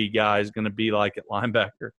 40 guy is going to be like at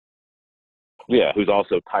linebacker. Yeah, who's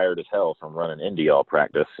also tired as hell from running Indy all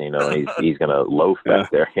practice. He's going to loaf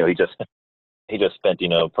back there. He just spent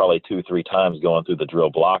probably 2-3 times going through the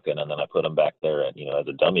drill blocking, and then I put him back there as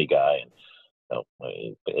a dummy guy, and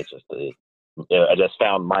I just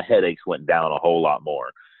found my headaches went down a whole lot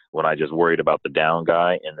more when I just worried about the down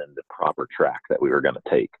guy and then the proper track that we were going to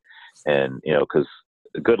take, and because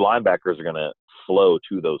good linebackers are going to flow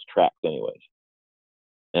to those tracks anyways.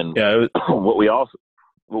 And what we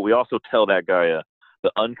also tell that guy,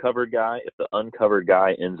 the uncovered guy, if the uncovered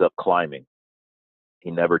guy ends up climbing,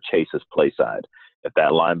 he never chases play side. If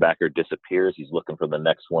that linebacker disappears, he's looking for the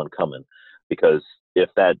next one coming. Because if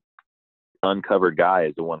that uncovered guy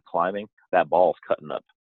is the one climbing, that ball's cutting up.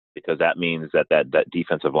 Because that means that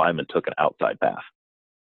defensive lineman took an outside path.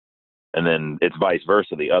 And then it's vice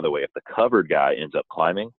versa the other way. If the covered guy ends up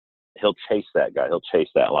climbing, he'll chase that guy. He'll chase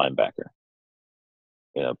that linebacker.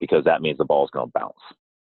 because that means the ball's going to bounce.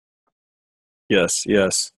 Yes,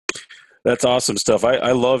 yes. That's awesome stuff.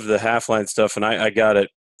 I love the half line stuff, and I got it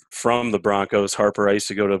from the Broncos. Harper, I used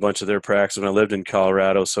to go to a bunch of their practices when I lived in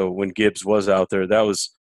Colorado. So when Gibbs was out there, that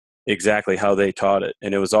was exactly how they taught it.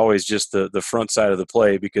 And it was always just the front side of the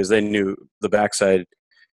play, because they knew the backside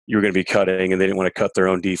you were going to be cutting, and they didn't want to cut their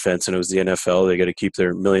own defense. And it was the NFL. They got to keep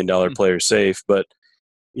their $1 million players safe. But,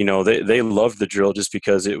 they loved the drill just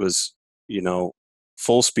because it was,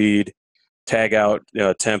 full speed, tag out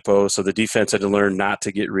tempo. So the defense had to learn not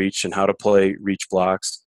to get reached and how to play reach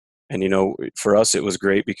blocks. And, for us, it was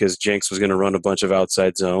great because Jenks was going to run a bunch of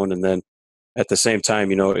outside zone. And then at the same time,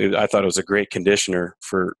 I thought it was a great conditioner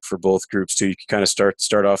for both groups too. You could kind of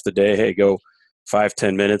start off the day, hey, go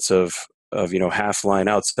 5-10 minutes of half line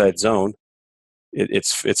outside zone.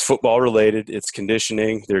 It's football related. It's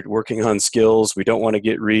conditioning. They're working on skills. We don't want to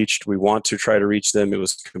get reached. We want to try to reach them. It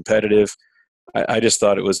was competitive. I just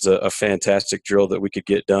thought it was a fantastic drill that we could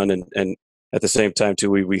get done. And at the same time,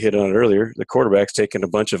 too, we hit on it earlier, the quarterback's taking a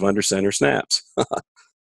bunch of under center snaps.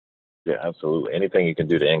 Yeah, absolutely. Anything you can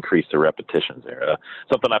do to increase the repetitions there.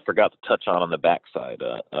 Something I forgot to touch on the backside,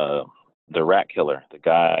 the rat killer, the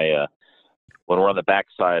guy, when we're on the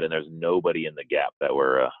backside and there's nobody in the gap that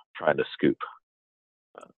we're trying to scoop.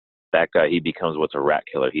 That guy, he becomes what's a rat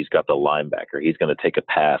killer. He's got the linebacker. He's going to take a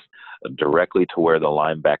pass directly to where the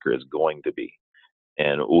linebacker is going to be.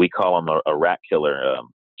 And we call him a rat killer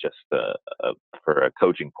just for a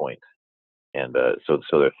coaching point. And so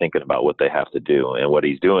they're thinking about what they have to do. And what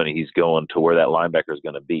he's doing, he's going to where that linebacker is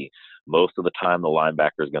going to be. Most of the time, the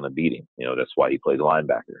linebacker is going to beat him. That's why he plays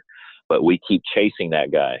linebacker. But we keep chasing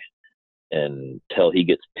that guy until he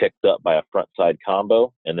gets picked up by a front side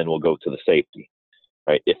combo, and then we'll go to the safety.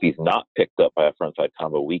 Right? If he's not picked up by a front side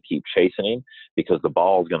combo, we keep chasing him because the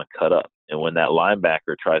ball is going to cut up. And when that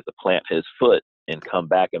linebacker tries to plant his foot and come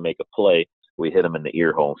back and make a play, we hit him in the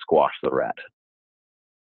ear hole and squash the rat.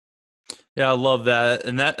 Yeah, I love that.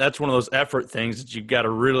 And that's one of those effort things that you got to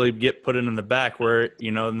really get put in the back where,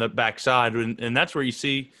 in the backside. And that's where you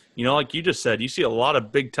see, like you just said, you see a lot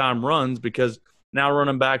of big time runs because now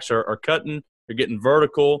running backs are cutting, they're getting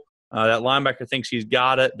vertical. That linebacker thinks he's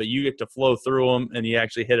got it, but you get to flow through him and you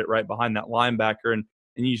actually hit it right behind that linebacker. And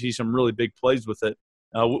you see some really big plays with it.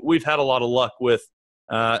 We've had a lot of luck with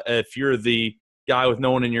if you're the guy with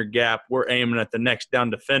no one in your gap, we're aiming at the next down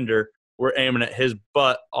defender. We're aiming at his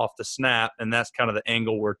butt off the snap, and that's kind of the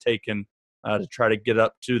angle we're taking to try to get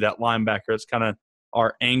up to that linebacker. It's kind of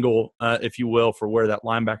our angle, if you will, for where that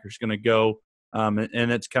linebacker is going to go,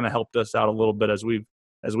 and it's kind of helped us out a little bit as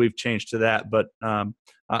we've changed to that. But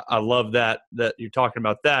I love that you're talking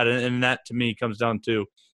about that, and that to me comes down to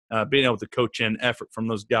being able to coach in effort from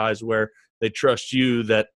those guys where they trust you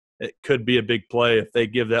that it could be a big play if they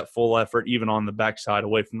give that full effort, even on the backside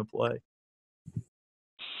away from the play.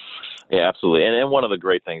 Yeah, absolutely. And one of the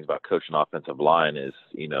great things about coaching offensive line is,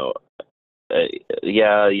 they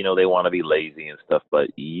want to be lazy and stuff, but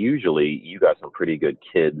usually you got some pretty good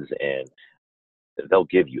kids and they'll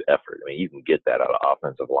give you effort. I mean, you can get that out of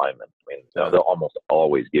offensive linemen. I mean, they'll almost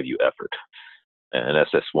always give you effort. And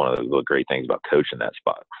that's just one of the great things about coaching that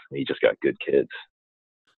spot. I mean, you just got good kids.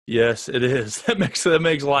 Yes, it is. That makes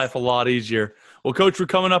life a lot easier. Well, Coach, we're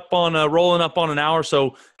coming up on rolling up on an hour,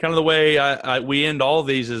 so kind of the way we end all of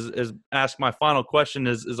these is ask my final question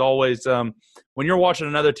is always when you're watching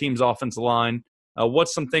another team's offensive line,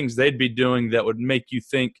 what's some things they'd be doing that would make you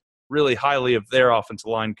think really highly of their offensive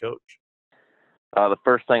line coach? The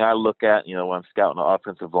first thing I look at, when I'm scouting the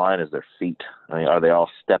offensive line is their feet. I mean, are they all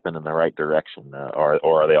stepping in the right direction, or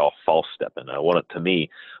are they all false stepping? To me,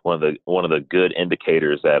 one of the good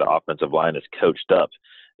indicators that offensive line is coached up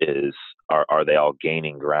is are they all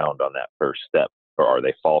gaining ground on that first step, or are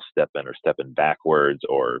they false stepping or stepping backwards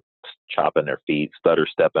or chopping their feet, stutter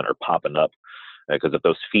stepping or popping up? Because if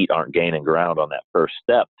those feet aren't gaining ground on that first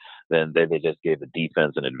step, then they just gave the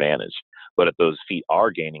defense an advantage. But if those feet are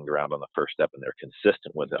gaining ground on the first step and they're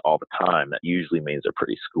consistent with it all the time, that usually means they're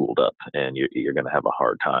pretty schooled up, and you're going to have a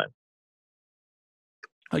hard time.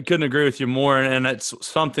 I couldn't agree with you more, and it's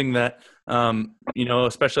something that,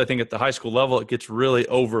 especially I think at the high school level, it gets really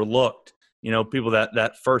overlooked. People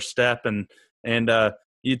that first step, and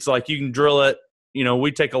it's like you can drill it.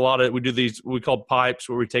 We take we do these, we call pipes,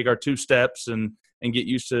 where we take our 2 steps and get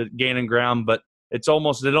used to gaining ground, but it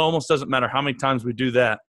almost doesn't matter how many times we do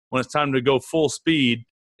that. When it's time to go full speed,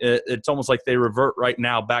 it's almost like they revert right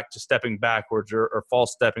now back to stepping backwards or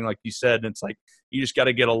false stepping, like you said. And it's like you just got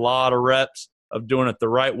to get a lot of reps of doing it the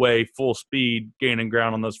right way, full speed, gaining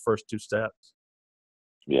ground on those first 2 steps.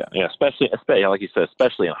 Yeah, especially like you said,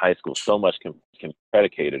 especially in high school, so much can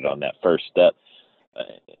predicated on that first step.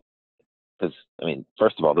 Because, I mean,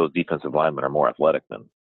 first of all, those defensive linemen are more athletic than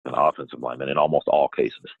offensive linemen in almost all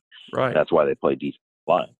cases. Right. And that's why they play defensive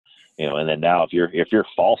line. And then now if you're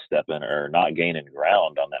false stepping or not gaining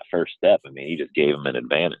ground on that first step, I mean, you just gave them an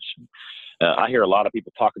advantage. I hear a lot of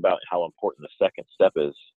people talk about how important the second step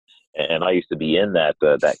is, and I used to be in that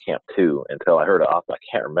camp too until I heard I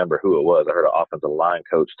can't remember who it was. I heard an offensive line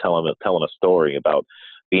coach telling a story about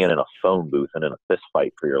being in a phone booth and in a fist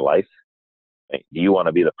fight for your life. Do you want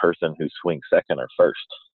to be the person who swings second or first?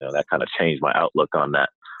 That kind of changed my outlook on that.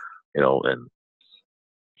 And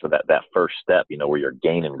so that first step, where you're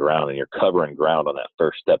gaining ground and you're covering ground on that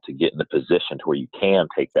first step to get in the position to where you can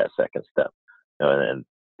take that second step. And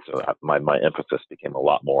so my emphasis became a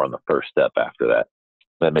lot more on the first step after that.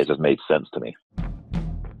 That just made sense to me.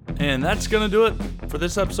 And that's going to do it for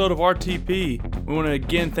this episode of RTP. We want to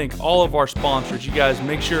again thank all of our sponsors. You guys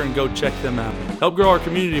make sure and go check them out. Help grow our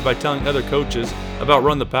community by telling other coaches about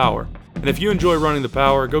Run the Power. And if you enjoy running the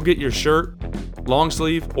power, go get your shirt, long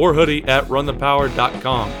sleeve, or hoodie at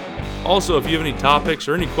runthepower.com. Also, if you have any topics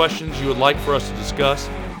or any questions you would like for us to discuss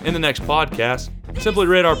in the next podcast, simply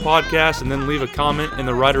rate our podcast and then leave a comment in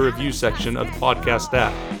the writer review section of the podcast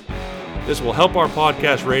app. This will help our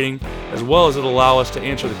podcast rating, as well as it'll allow us to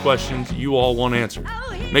answer the questions you all want answered.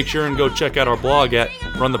 Make sure and go check out our blog at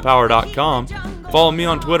runthepower.com. Follow me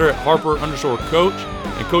on Twitter at Harper_Coach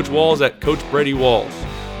and Coach Walls at Coach Brady Walls.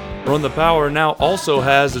 Run the Power now also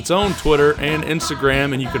has its own Twitter and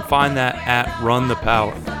Instagram, and you can find that at Run the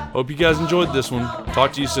Power. Hope you guys enjoyed this one.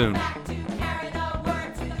 Talk to you soon.